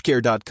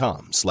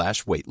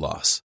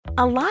 plushcare.com/weight-loss.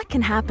 A lot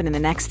can happen in the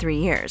next 3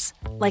 years.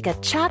 Like a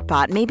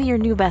chatbot may be your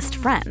new best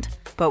friend.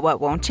 But what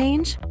won't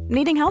change?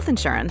 Needing health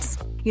insurance.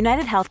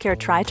 United Healthcare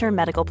Tri-Term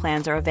Medical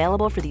Plans are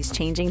available for these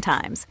changing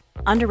times.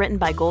 Underwritten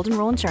by Golden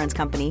Rule Insurance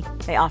Company,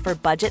 they offer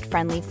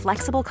budget-friendly,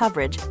 flexible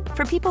coverage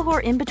for people who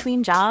are in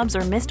between jobs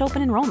or missed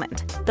open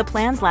enrollment. The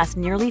plans last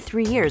nearly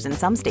 3 years in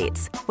some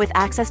states, with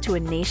access to a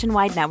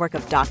nationwide network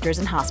of doctors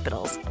and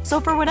hospitals. So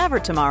for whatever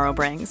tomorrow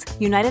brings,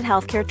 United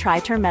Healthcare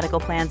Tri-Term Medical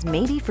Plans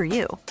may be for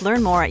you.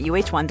 Learn more at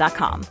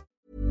uh1.com.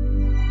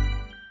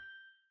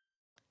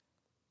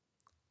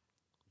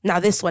 Now,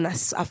 this one,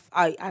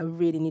 I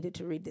really needed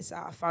to read this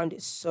out. I found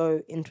it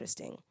so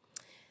interesting.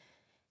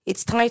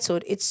 It's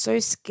titled, "It's So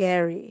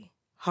Scary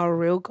How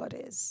Real God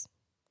Is."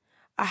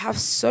 I have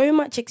so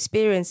much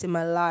experience in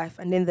my life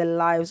and in the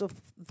lives of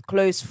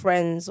close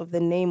friends of the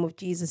name of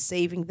Jesus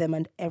saving them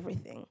and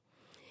everything.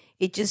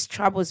 It just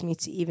troubles me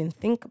to even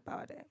think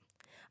about it.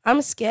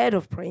 I'm scared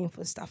of praying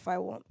for stuff I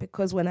want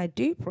because when I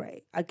do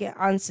pray, I get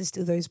answers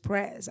to those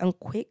prayers and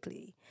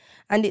quickly.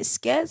 And it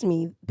scares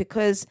me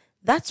because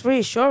that's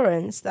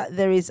reassurance that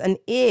there is an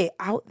ear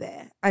out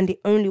there and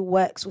it only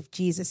works with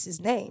Jesus'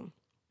 name.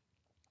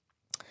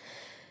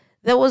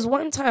 There was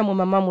one time when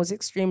my mum was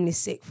extremely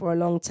sick for a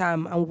long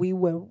time and we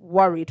were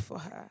worried for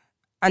her.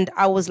 And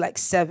I was like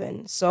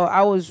 7, so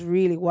I was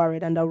really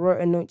worried. And I wrote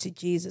a note to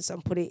Jesus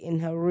and put it in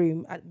her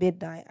room at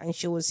midnight, and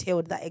she was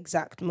healed that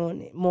exact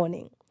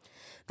morning.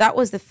 That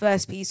was the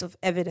first piece of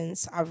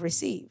evidence I've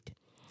received.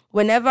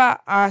 Whenever I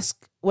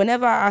ask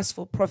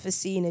for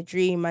prophecy in a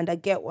dream and I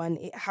get one,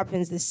 it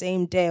happens the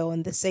same day or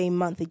in the same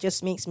month. It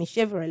just makes me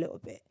shiver a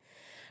little bit.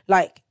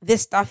 Like,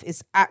 this stuff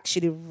is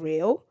actually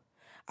real.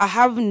 I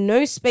have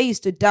no space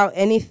to doubt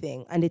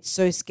anything, and it's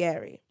so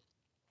scary.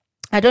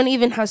 I don't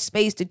even have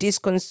space to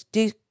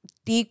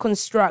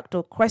deconstruct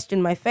or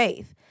question my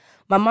faith.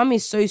 My mum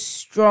is so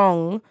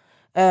strong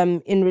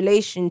in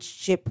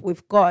relationship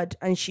with God,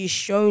 and she's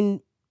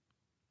shown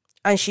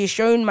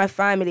my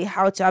family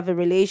how to have a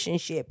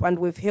relationship, and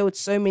we've healed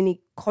so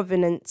many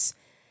covenants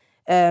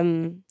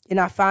in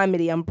our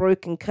family and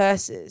broken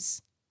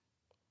curses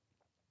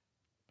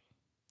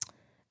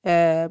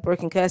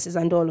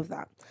and all of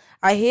that.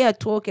 I hear her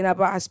talking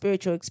about her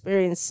spiritual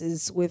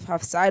experiences with her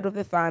side of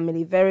the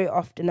family very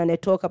often, and they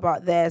talk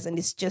about theirs, and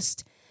it's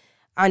just,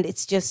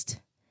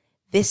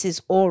 this is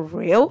all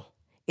real.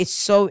 It's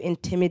so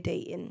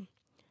intimidating.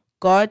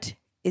 God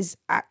is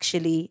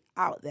actually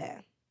out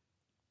there.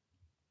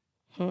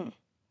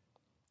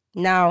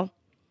 Now,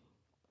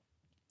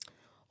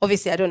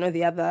 obviously, I don't know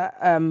the other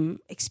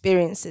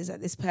experiences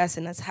that this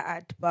person has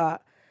had,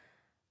 but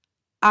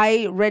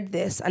I read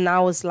this and I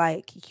was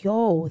like,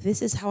 yo,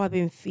 this is how I've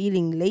been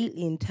feeling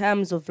lately in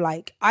terms of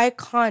like, I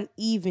can't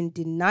even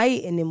deny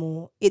it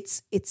anymore.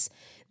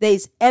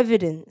 There's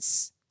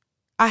evidence.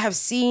 I have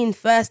seen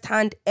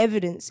firsthand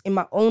evidence in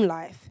my own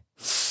life.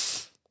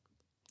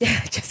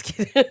 Just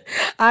kidding.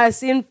 I have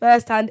seen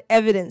firsthand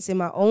evidence in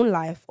my own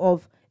life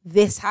of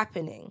this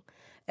happening.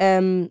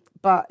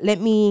 But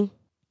let me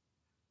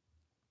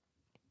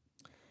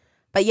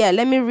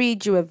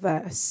read you a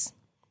verse.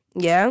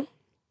 Yeah?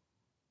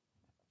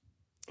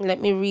 Let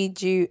me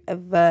read you a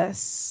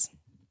verse.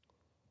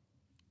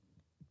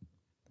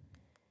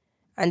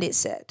 And it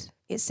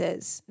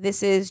says,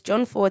 this is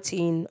John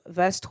 14,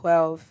 verse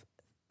 12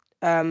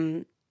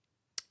 to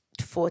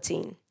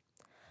 14.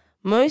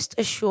 Most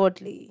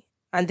assuredly,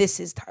 and this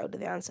is titled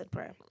the answered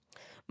prayer.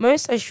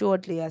 Most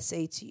assuredly, I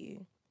say to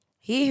you,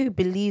 he who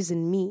believes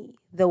in me,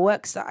 the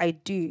works that I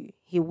do,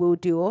 he will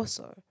do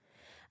also.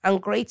 And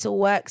greater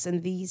works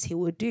than these he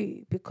will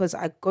do, because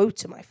I go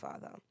to my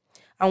Father.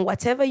 And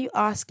whatever you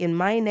ask in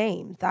my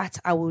name, that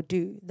I will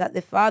do, that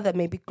the Father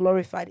may be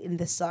glorified in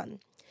the Son.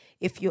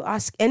 If you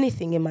ask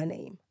anything in my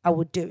name, I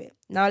will do it.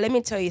 Now, let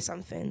me tell you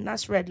something.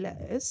 That's red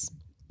letters,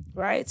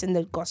 right? It's in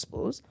the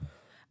Gospels.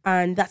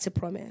 And that's a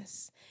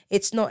promise.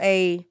 It's not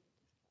a,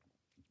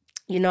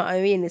 you know what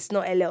I mean? It's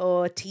not a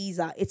little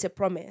teaser. It's a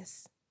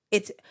promise.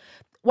 It's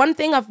one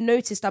thing I've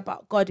noticed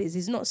about God is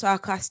he's not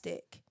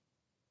sarcastic.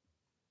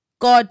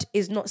 God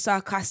is not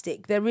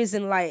sarcastic. There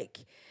isn't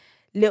like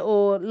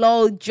little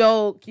lol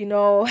joke, you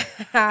know,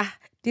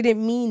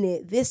 didn't mean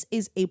it. This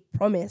is a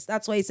promise.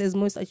 That's why it says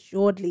most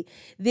assuredly.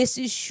 This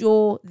is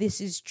sure,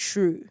 this is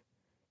true.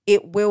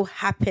 It will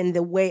happen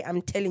the way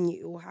I'm telling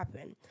you it will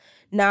happen.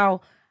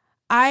 Now,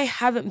 I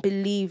haven't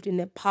believed in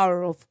the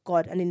power of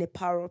God and in the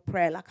power of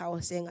prayer, like I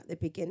was saying at the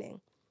beginning,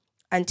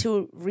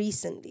 until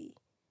recently,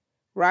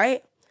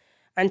 right?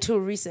 Until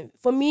recent.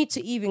 For me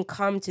to even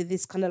come to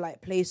this kind of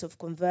like place of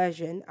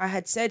conversion, I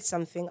had said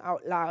something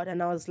out loud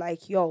and I was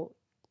like, yo,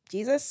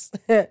 Jesus,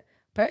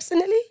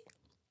 personally,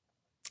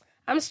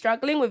 I'm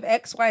struggling with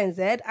X, Y, and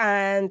Z.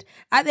 And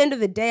at the end of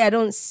the day, I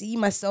don't see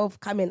myself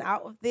coming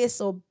out of this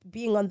or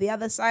being on the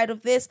other side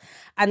of this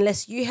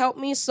unless you help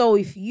me. So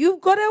if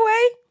you've got a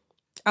way,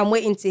 I'm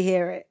waiting to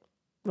hear it,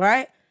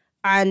 right?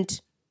 And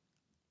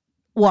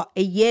what,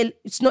 a year?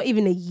 It's not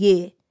even a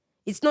year.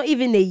 It's not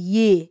even a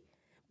year.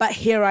 But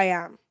here I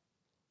am.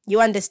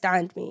 You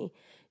understand me?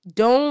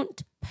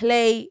 Don't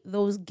play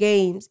those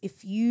games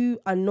if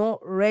you are not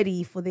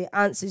ready for the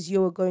answers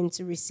you are going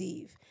to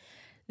receive.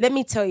 Let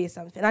me tell you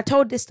something. I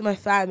told this to my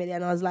family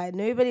and I was like,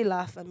 nobody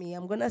laugh at me.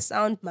 I'm going to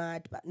sound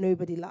mad, but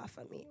nobody laugh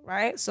at me,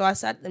 right? So I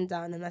sat them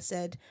down and I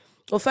said,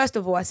 well, first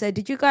of all, I said,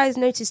 did you guys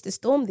notice the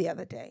storm the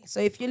other day? So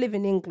if you live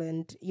in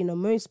England, you know,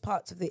 most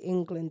parts of the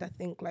England, I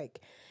think like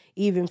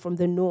even from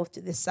the north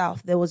to the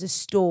south, there was a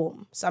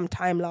storm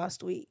sometime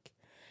last week,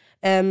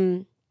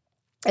 a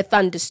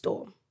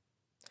thunderstorm.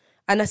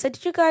 And I said,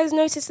 did you guys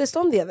notice the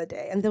storm the other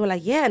day? And they were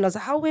like, yeah. And I was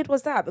like, how weird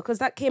was that? Because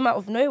that came out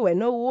of nowhere,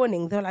 no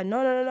warning. They were like,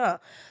 no.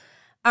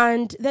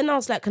 And then I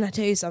was like, can I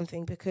tell you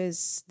something?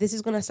 Because this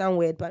is going to sound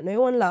weird, but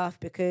no one laugh,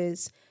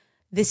 because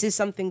this is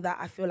something that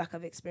I feel like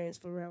I've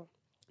experienced for real.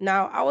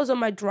 Now, I was on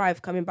my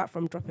drive coming back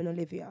from dropping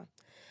Olivia,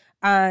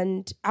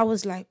 and I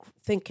was like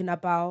thinking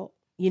about,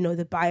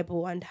 the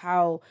Bible and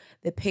how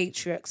the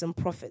patriarchs and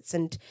prophets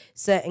and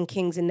certain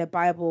kings in the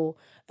Bible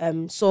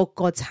saw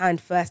God's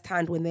hand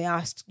firsthand when they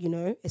asked,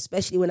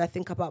 especially when I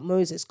think about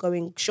Moses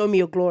going, show me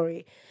your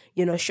glory,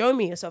 show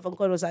me yourself. And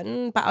God was like,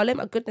 but I'll let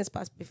my goodness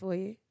pass before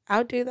you.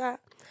 I'll do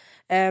that.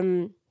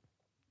 And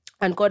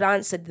God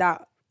answered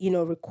that,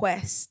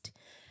 request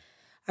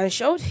and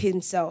showed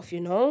himself,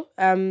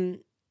 and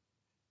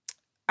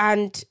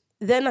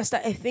then I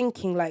started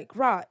thinking like,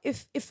 right,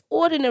 if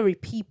ordinary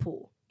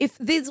people, if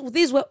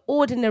these were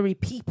ordinary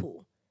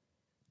people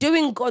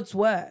doing God's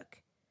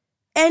work,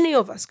 any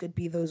of us could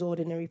be those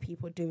ordinary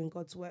people doing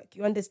God's work.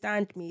 You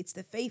understand me? It's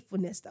the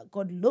faithfulness that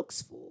God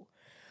looks for.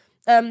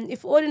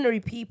 If ordinary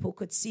people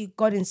could see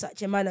God in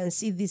such a manner and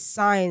see these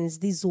signs,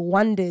 these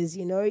wonders,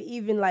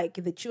 even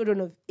like the children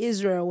of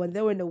Israel when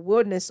they were in the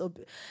wilderness, or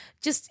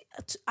just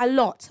a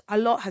lot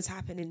has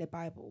happened in the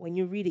Bible. When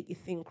you read it, you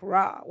think,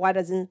 why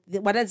doesn't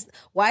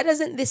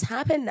this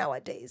happen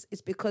nowadays?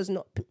 It's because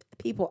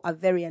people are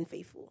very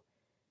unfaithful.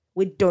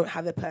 We don't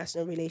have a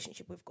personal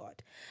relationship with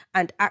God.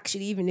 And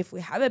actually, even if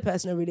we have a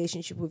personal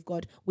relationship with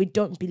God, we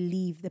don't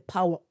believe the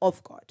power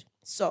of God.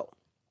 So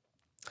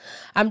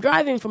I'm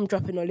driving from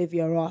dropping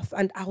Olivia off,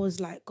 and I was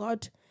like,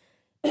 God,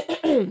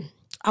 I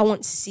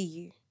want to see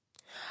you.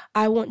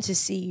 I want to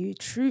see you.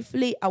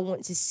 Truthfully, I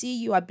want to see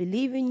you. I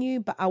believe in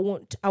you, but I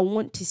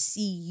want to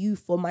see you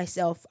for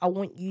myself. I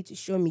want you to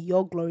show me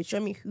your glory, show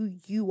me who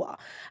you are.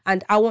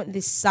 And I want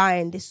this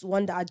sign, this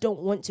wonder. I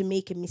don't want to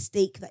make a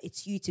mistake that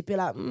it's you, to be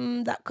like,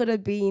 that could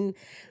have been,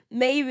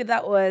 maybe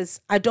that was,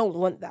 I don't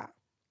want that,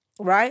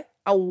 right?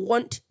 I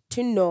want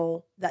to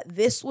know that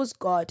this was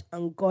God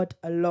and God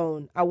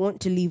alone. I want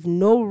to leave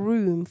no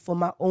room for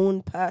my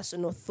own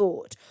personal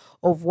thought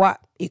of what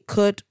it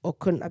could or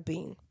couldn't have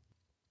been.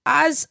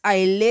 As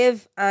I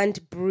live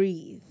and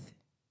breathe,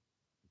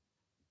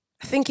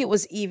 I think it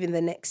was even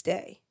the next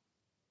day,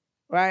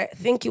 right? I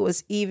think it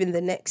was even the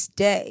next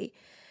day.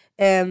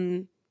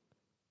 The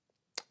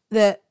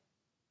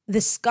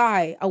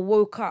sky, I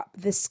woke up,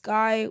 the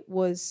sky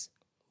was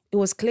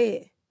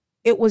clear.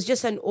 It was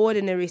just an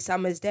ordinary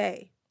summer's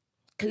day.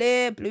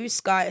 Clear blue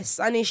sky,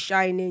 sun is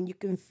shining, you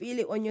can feel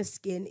it on your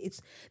skin.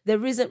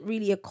 There isn't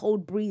really a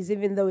cold breeze,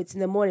 even though it's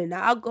in the morning.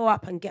 Now I'll go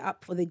up and get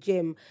up for the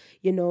gym,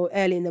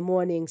 early in the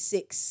morning,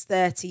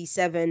 6:30,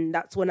 7,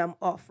 that's when I'm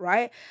off,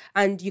 right?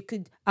 And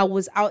I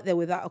was out there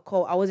without a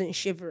coat, I wasn't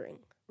shivering,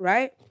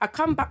 right? I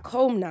come back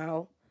home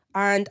now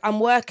and I'm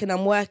working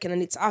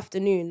and it's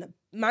afternoon.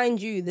 Mind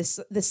you,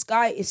 the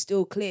sky is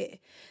still clear.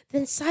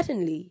 Then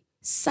suddenly,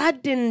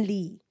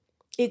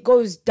 it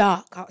goes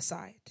dark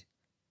outside.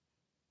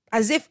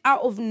 As if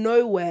out of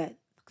nowhere,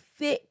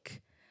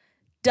 thick,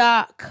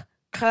 dark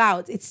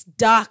clouds. It's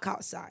dark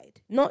outside.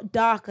 Not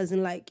dark as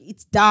in like,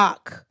 it's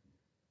dark.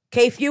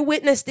 Okay, if you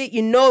witnessed it,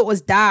 you know it was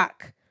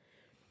dark.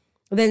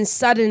 Then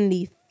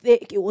suddenly,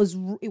 thick, it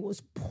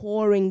was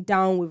pouring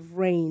down with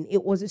rain.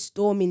 It was a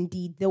storm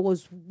indeed. There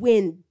was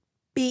wind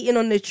beating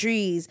on the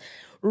trees.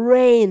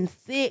 Rain,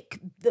 thick,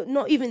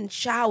 not even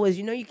showers.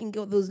 You can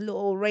get those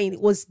little rain.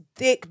 It was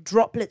thick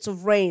droplets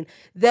of rain.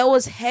 There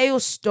was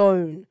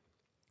hailstone.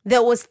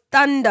 There was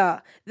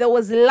thunder. There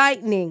was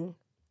lightning.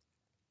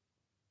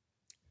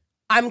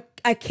 I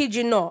kid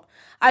you not.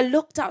 I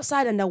looked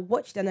outside and I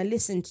watched and I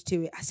listened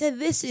to it. I said,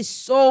 this is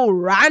so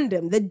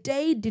random. The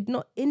day did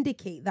not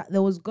indicate that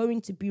there was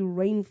going to be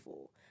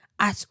rainfall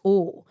at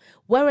all.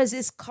 Where has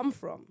this come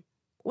from?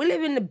 We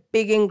live in the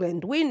big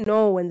England. We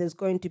know when there's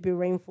going to be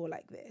rainfall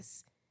like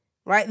this,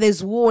 right?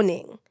 There's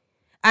warning.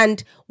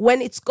 And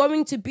when it's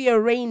going to be a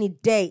rainy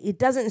day, it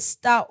doesn't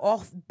start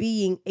off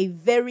being a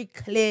very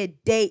clear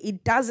day.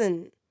 It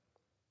doesn't.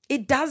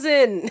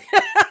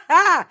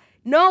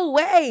 No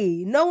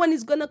way. No one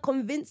is going to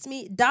convince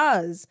me it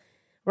does,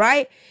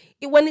 right?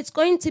 When it's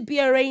going to be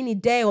a rainy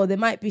day or there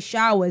might be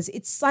showers,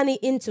 it's sunny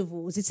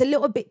intervals. It's a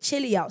little bit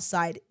chilly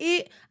outside.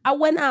 I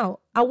went out.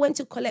 I went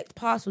to collect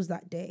parcels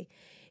that day.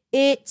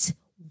 It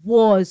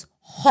was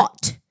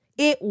hot.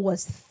 It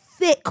was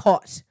thick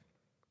hot.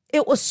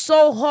 It was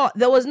so hot.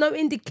 There was no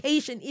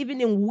indication, even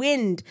in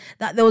wind,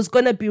 that there was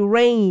going to be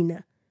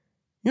rain.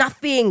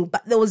 Nothing,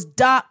 but there was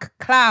dark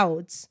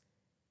clouds.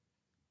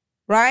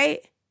 Right?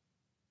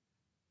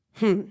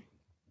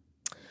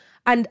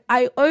 And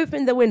I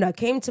opened the window. I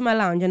came to my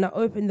lounge and I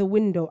opened the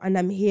window and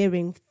I'm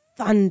hearing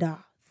thunder.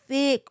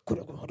 Thick.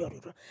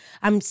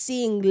 I'm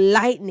seeing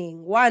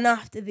lightning. One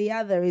after the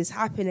other is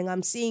happening.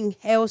 I'm seeing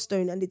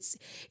hailstone and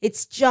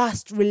it's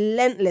just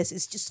relentless.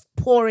 It's just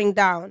pouring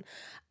down.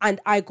 And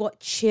I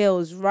got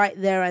chills right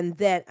there and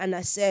then. And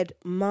I said,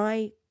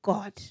 my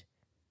God.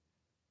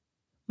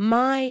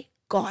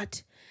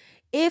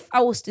 If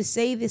I was to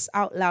say this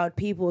out loud,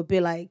 people would be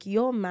like,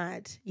 you're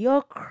mad.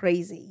 You're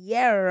crazy.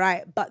 Yeah,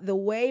 right. But the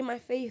way my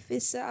faith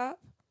is set up,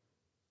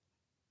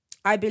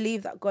 I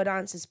believe that God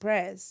answers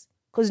prayers.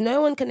 because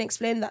no one can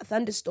explain that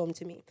thunderstorm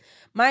to me.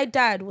 My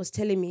dad was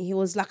telling me, he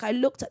was like, I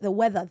looked at the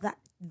weather that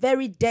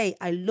very day.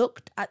 I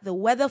looked at the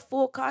weather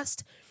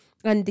forecast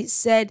and it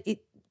said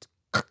it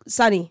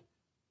sunny.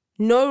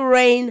 No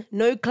rain,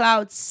 no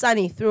clouds,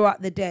 sunny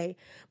throughout the day.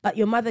 But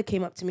your mother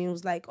came up to me and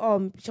was like,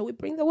 oh, shall we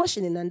bring the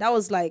washing in? And I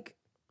was like,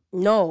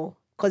 no,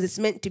 because it's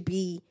meant to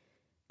be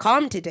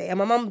calm today. And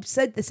my mum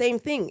said the same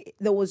thing.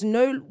 There was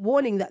no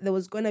warning that there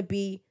was going to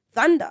be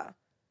thunder.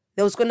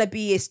 There was going to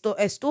be a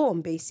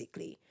storm,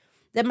 basically.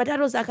 Then my dad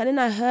was like, and then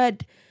I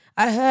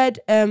heard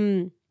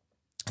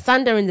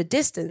thunder in the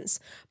distance.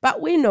 But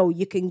we know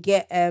you can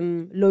get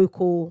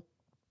local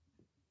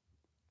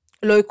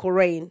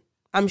rain.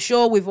 I'm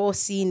sure we've all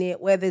seen it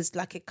where there's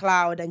like a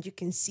cloud and you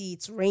can see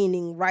it's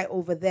raining right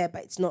over there,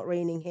 but it's not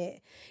raining here.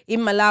 In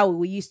Malawi,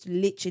 we used to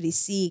literally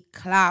see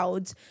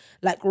clouds,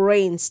 like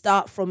rain,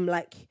 start from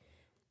like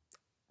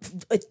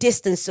a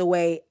distance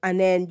away,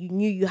 and then you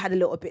knew you had a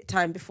little bit of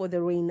time before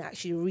the rain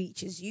actually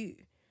reaches you,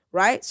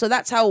 right? So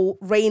that's how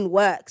rain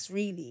works,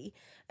 really.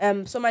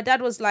 So my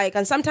dad was like,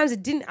 and sometimes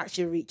it didn't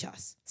actually reach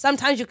us.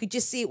 Sometimes you could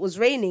just see it was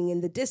raining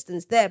in the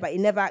distance there, but it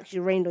never actually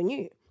rained on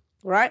you.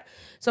 Right?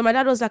 So my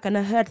dad was like, and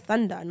I heard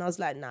thunder. And I was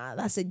like, nah,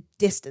 that's a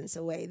distance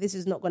away. This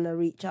is not going to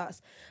reach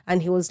us.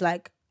 And he was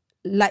like,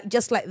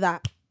 just like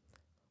that,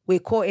 we're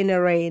caught in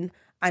the rain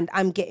and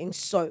I'm getting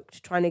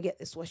soaked trying to get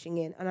this washing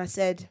in. And I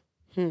said,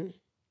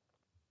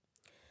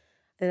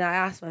 Then I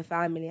asked my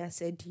family, I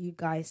said, do you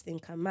guys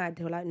think I'm mad?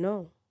 They were like,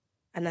 no.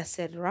 And I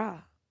said, rah.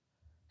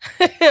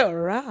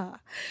 Rah.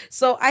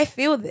 So I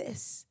feel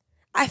this.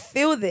 I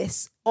feel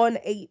this on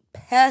a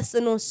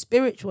personal,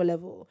 spiritual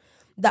level.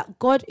 That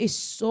God is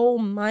so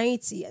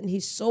mighty and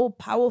he's so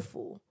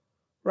powerful,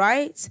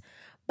 right?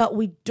 But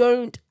we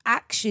don't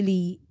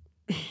actually,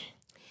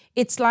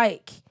 it's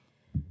like,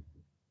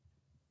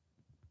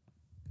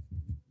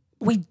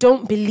 we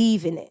don't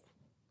believe in it.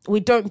 We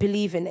don't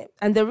believe in it.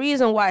 And the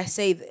reason why I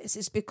say this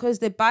is because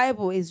the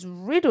Bible is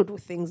riddled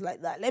with things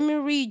like that. Let me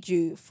read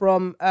you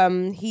from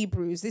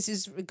Hebrews. This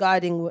is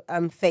regarding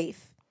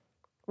faith,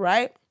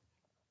 right?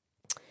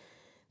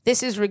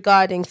 This is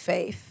regarding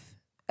faith.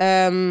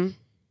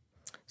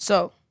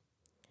 So,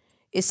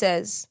 it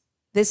says,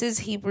 this is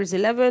Hebrews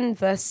 11,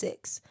 verse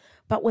 6.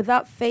 But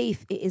without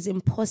faith, it is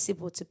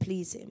impossible to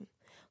please him.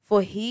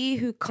 For he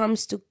who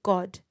comes to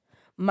God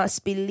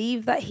must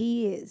believe that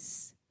he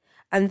is,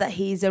 and that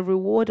he is a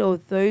rewarder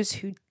of those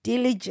who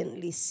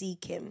diligently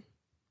seek him.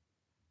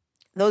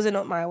 Those are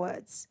not my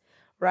words,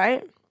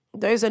 right?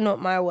 Those are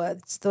not my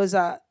words. Those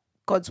are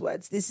God's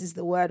words. This is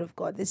the word of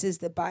God. This is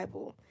the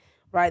Bible,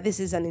 right? This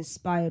is an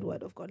inspired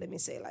word of God. Let me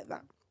say it like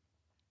that.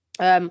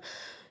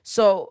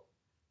 So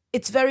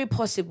it's very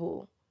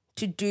possible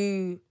to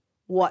do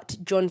what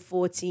John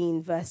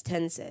 14 verse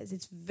 10 says.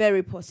 It's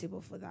very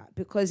possible for that,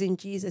 because in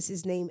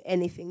Jesus' name,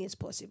 anything is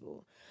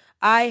possible.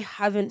 I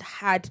haven't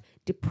had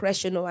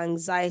depression or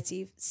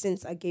anxiety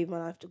since I gave my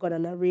life to God,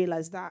 and I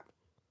realized that,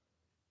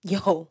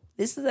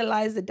 this is the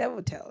lies the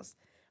devil tells,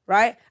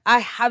 right? I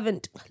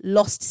haven't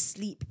lost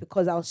sleep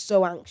because I was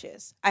so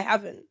anxious. I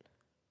haven't.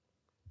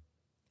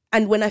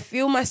 And when I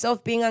feel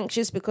myself being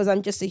anxious because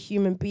I'm just a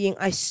human being,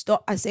 I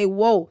stop. I say,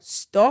 whoa,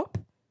 stop.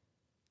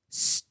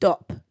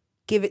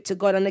 Give it to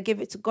God. And I give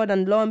it to God.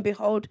 And lo and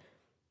behold,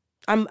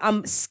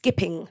 I'm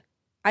skipping.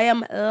 I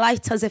am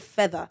light as a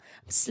feather.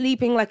 I'm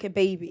sleeping like a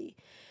baby.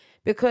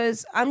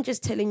 Because I'm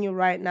just telling you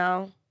right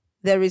now,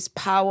 there is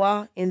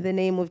power in the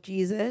name of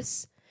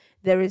Jesus.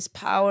 There is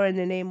power in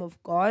the name of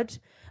God.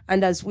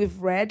 And as we've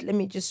read, let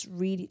me just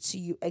read it to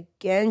you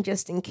again,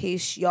 just in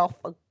case y'all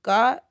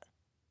forgot.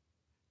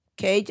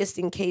 Okay, just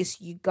in case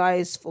you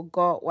guys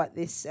forgot what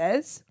this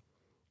says.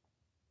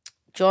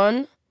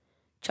 John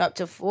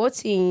chapter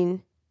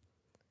 14,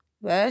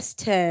 verse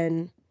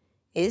 10,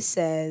 it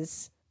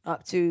says,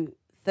 up to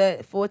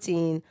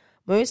 14,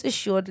 most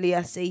assuredly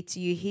I say to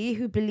you, he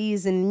who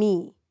believes in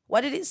me.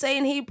 What did it say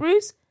in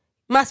Hebrews?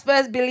 Must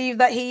first believe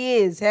that he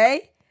is,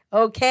 hey?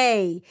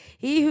 Okay,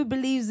 he who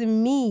believes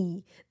in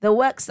me, the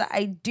works that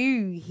I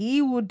do, he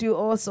will do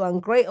also,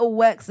 and greater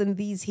works than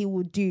these he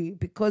will do,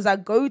 because I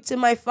go to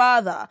my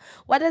Father.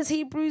 What does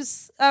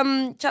Hebrews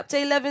chapter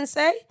 11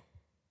 say?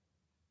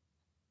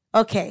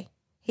 Okay,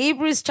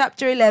 Hebrews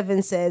chapter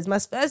 11 says,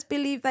 must first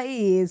believe that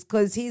he is,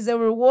 because he's a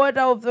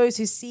rewarder of those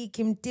who seek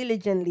him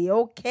diligently.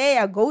 Okay,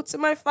 I go to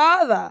my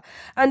Father,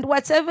 and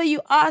whatever you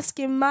ask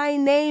in my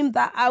name,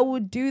 that I will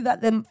do,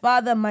 that the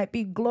Father might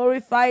be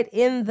glorified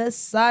in the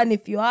Son.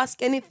 If you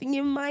ask anything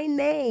in my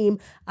name,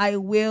 I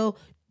will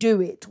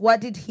do it.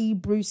 What did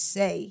Hebrews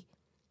say?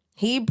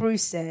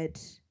 Hebrews said,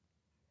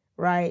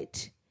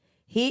 right,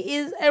 he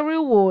is a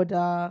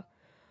rewarder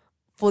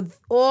for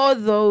all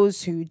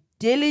those who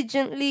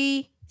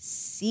diligently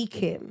seek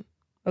him.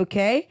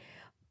 Okay?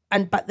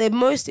 But the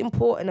most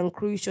important and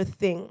crucial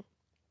thing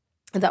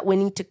that we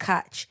need to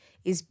catch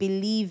is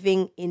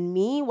believing in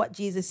me. What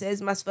Jesus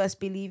says, must first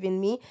believe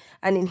in me.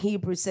 And in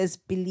Hebrews says,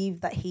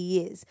 believe that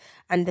he is.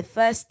 And the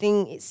first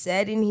thing it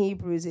said in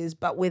Hebrews is,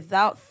 but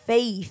without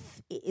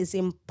faith, it is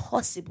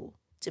impossible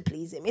to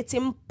please him. It's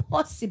impossible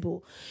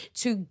impossible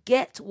to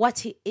get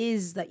what it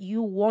is that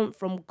you want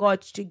from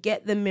God, to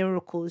get the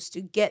miracles,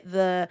 to get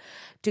the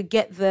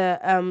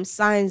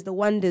signs, the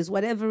wonders,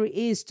 whatever it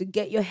is, to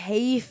get your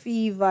hay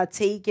fever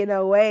taken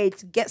away,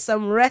 to get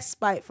some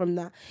respite from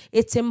that.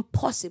 It's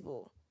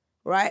impossible,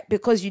 right?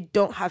 Because you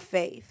don't have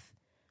faith.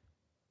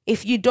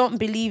 If you don't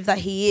believe that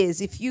he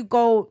is, if you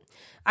go,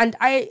 and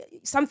I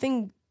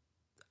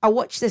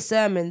watched a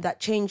sermon that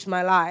changed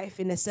my life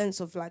in a sense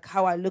of like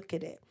how I look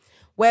at it,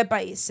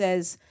 whereby it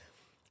says,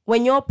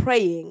 when you're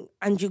praying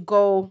and you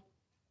go,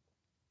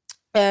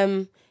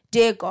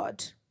 dear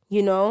God,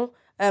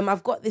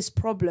 I've got this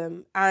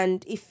problem,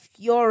 and if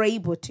you're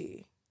able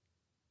to,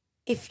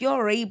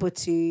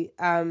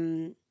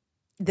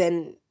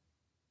 then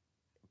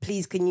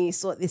please can you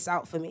sort this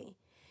out for me?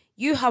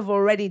 You have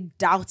already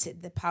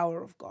doubted the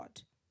power of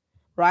God,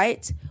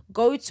 right?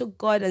 Go to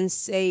God and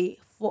say,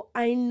 for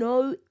I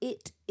know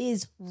it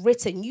is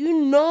written.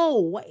 You know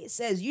what it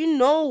says. You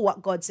know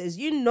what God says.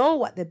 You know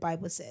what the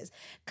Bible says.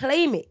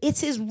 Claim it.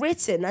 It is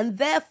written. And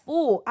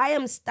therefore, I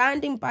am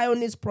standing by on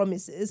his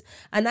promises,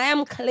 and I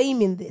am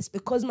claiming this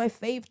because my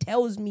faith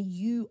tells me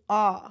you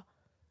are.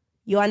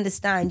 You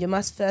understand? You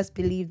must first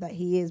believe that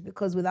he is,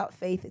 because without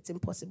faith, it's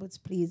impossible to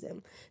please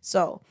him.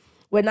 So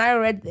when I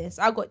read this,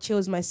 I got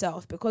chills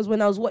myself, because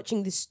when I was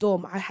watching this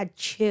storm, I had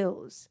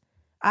chills.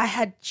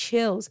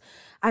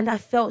 And I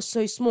felt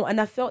so small.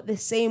 And I felt the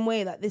same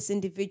way that this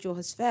individual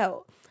has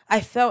felt. I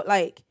felt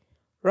like,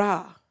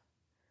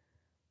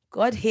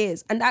 God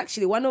hears. And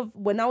actually,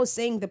 when I was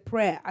saying the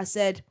prayer, I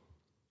said,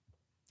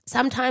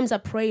 sometimes I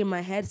pray in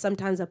my head,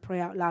 sometimes I pray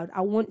out loud.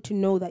 I want to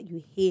know that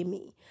you hear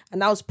me.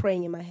 And I was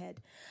praying in my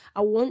head. I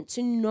want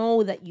to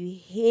know that you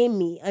hear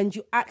me and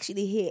you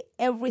actually hear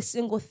every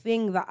single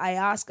thing that I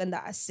ask and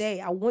that I say.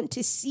 I want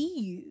to see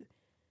you.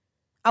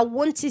 I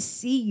want to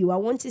see you. I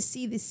want to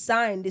see this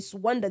sign, this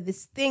wonder,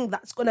 this thing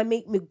that's going to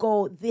make me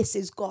go, this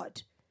is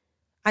God.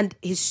 And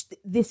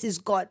this is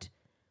God,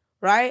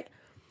 right?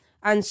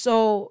 And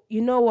so,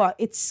 you know what?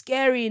 It's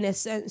scary in a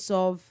sense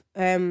of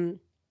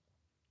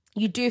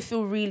you do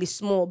feel really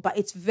small, but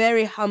it's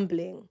very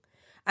humbling.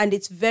 And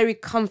it's very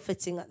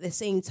comforting at the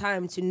same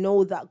time to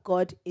know that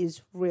God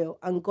is real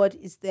and God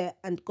is there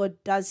and God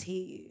does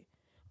hear you,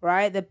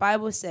 right? The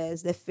Bible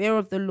says the fear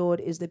of the Lord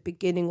is the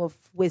beginning of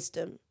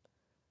wisdom,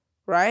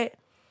 right?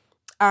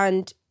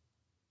 And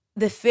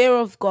the fear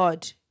of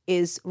God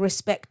is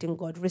respecting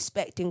God,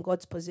 respecting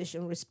God's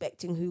position,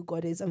 respecting who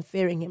God is and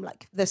fearing him,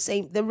 like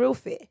the real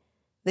fear.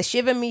 The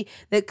shiver me,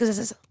 because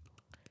it's,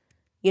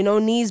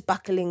 knees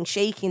buckling,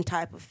 shaking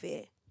type of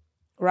fear.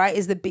 Right,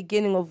 is the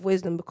beginning of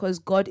wisdom, because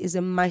God is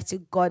a mighty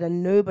God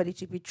and nobody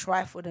to be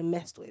trifled and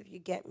messed with. You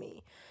get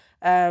me?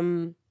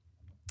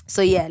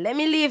 So yeah, let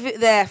me leave it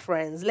there,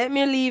 friends. Let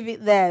me leave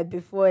it there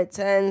before it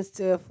turns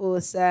to a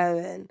full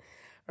sermon,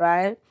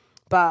 right?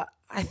 But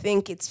I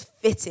think it's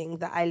fitting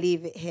that I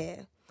leave it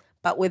here.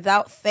 But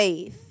without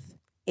faith,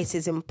 it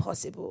is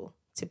impossible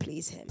to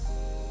please him.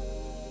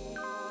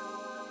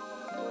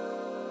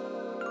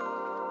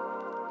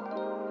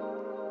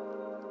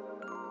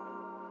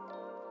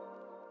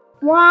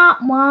 Wah,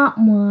 wah,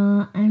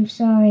 wah. I'm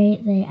sorry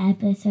the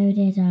episode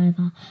is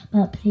over,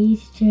 but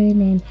please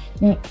tune in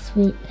next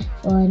week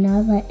for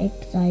another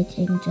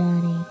exciting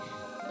journey.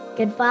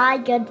 Goodbye,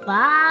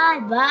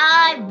 goodbye,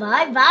 bye,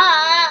 bye,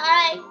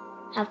 bye.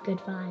 Have good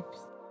vibes.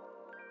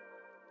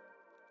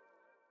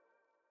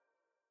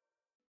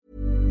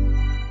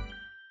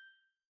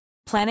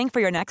 Planning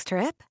for your next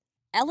trip?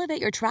 Elevate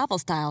your travel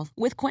style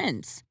with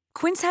Quince.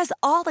 Quince has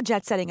all the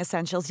jet-setting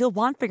essentials you'll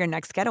want for your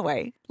next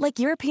getaway, like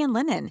European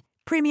linen,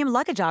 premium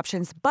luggage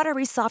options,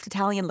 buttery soft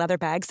Italian leather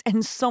bags,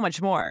 and so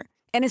much more.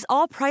 And is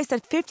all priced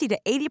at 50 to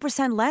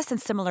 80% less than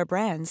similar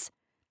brands.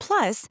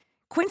 Plus,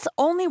 Quince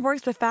only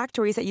works with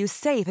factories that use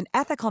safe and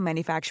ethical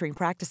manufacturing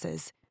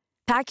practices.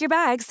 Pack your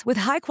bags with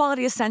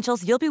high-quality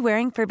essentials you'll be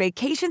wearing for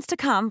vacations to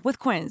come with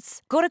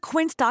Quince. Go to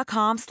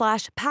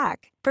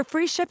quince.com/pack for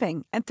free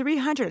shipping and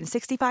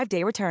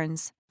 365-day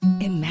returns.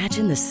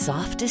 Imagine the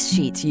softest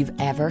sheets you've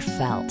ever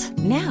felt.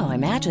 Now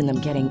imagine them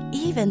getting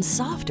even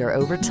softer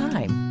over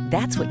time.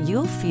 That's what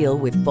you'll feel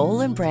with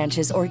Boll &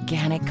 Branch's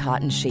organic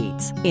cotton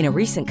sheets. In a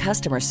recent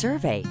customer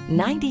survey,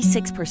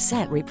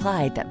 96%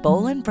 replied that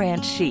Boll &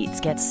 Branch sheets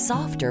get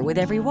softer with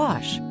every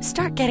wash.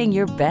 Start getting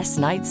your best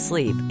night's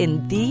sleep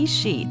in these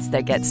sheets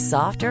that get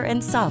softer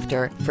and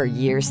softer for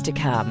years to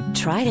come.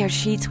 Try their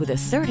sheets with a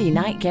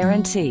 30-night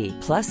guarantee.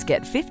 Plus,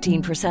 get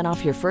 15%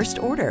 off your first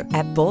order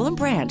at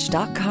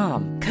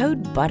bollandbranch.com.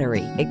 Code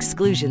BUTTERY.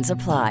 Exclusions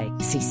apply.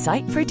 See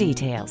site for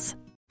details.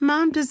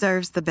 Mom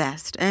deserves the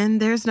best,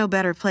 and there's no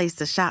better place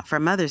to shop for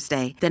Mother's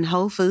Day than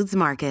Whole Foods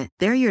Market.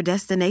 They're your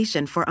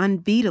destination for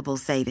unbeatable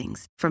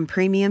savings, from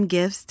premium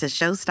gifts to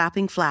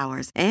show-stopping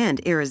flowers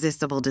and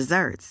irresistible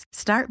desserts.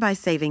 Start by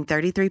saving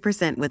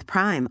 33% with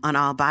Prime on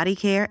all body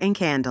care and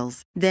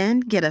candles.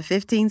 Then get a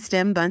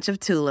 15-stem bunch of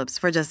tulips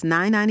for just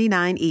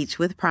 $9.99 each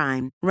with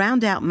Prime.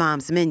 Round out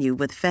Mom's menu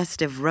with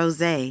festive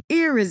rosé,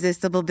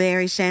 irresistible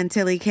berry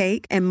chantilly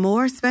cake, and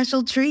more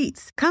special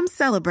treats. Come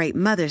celebrate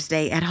Mother's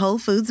Day at Whole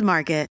Foods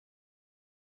Market.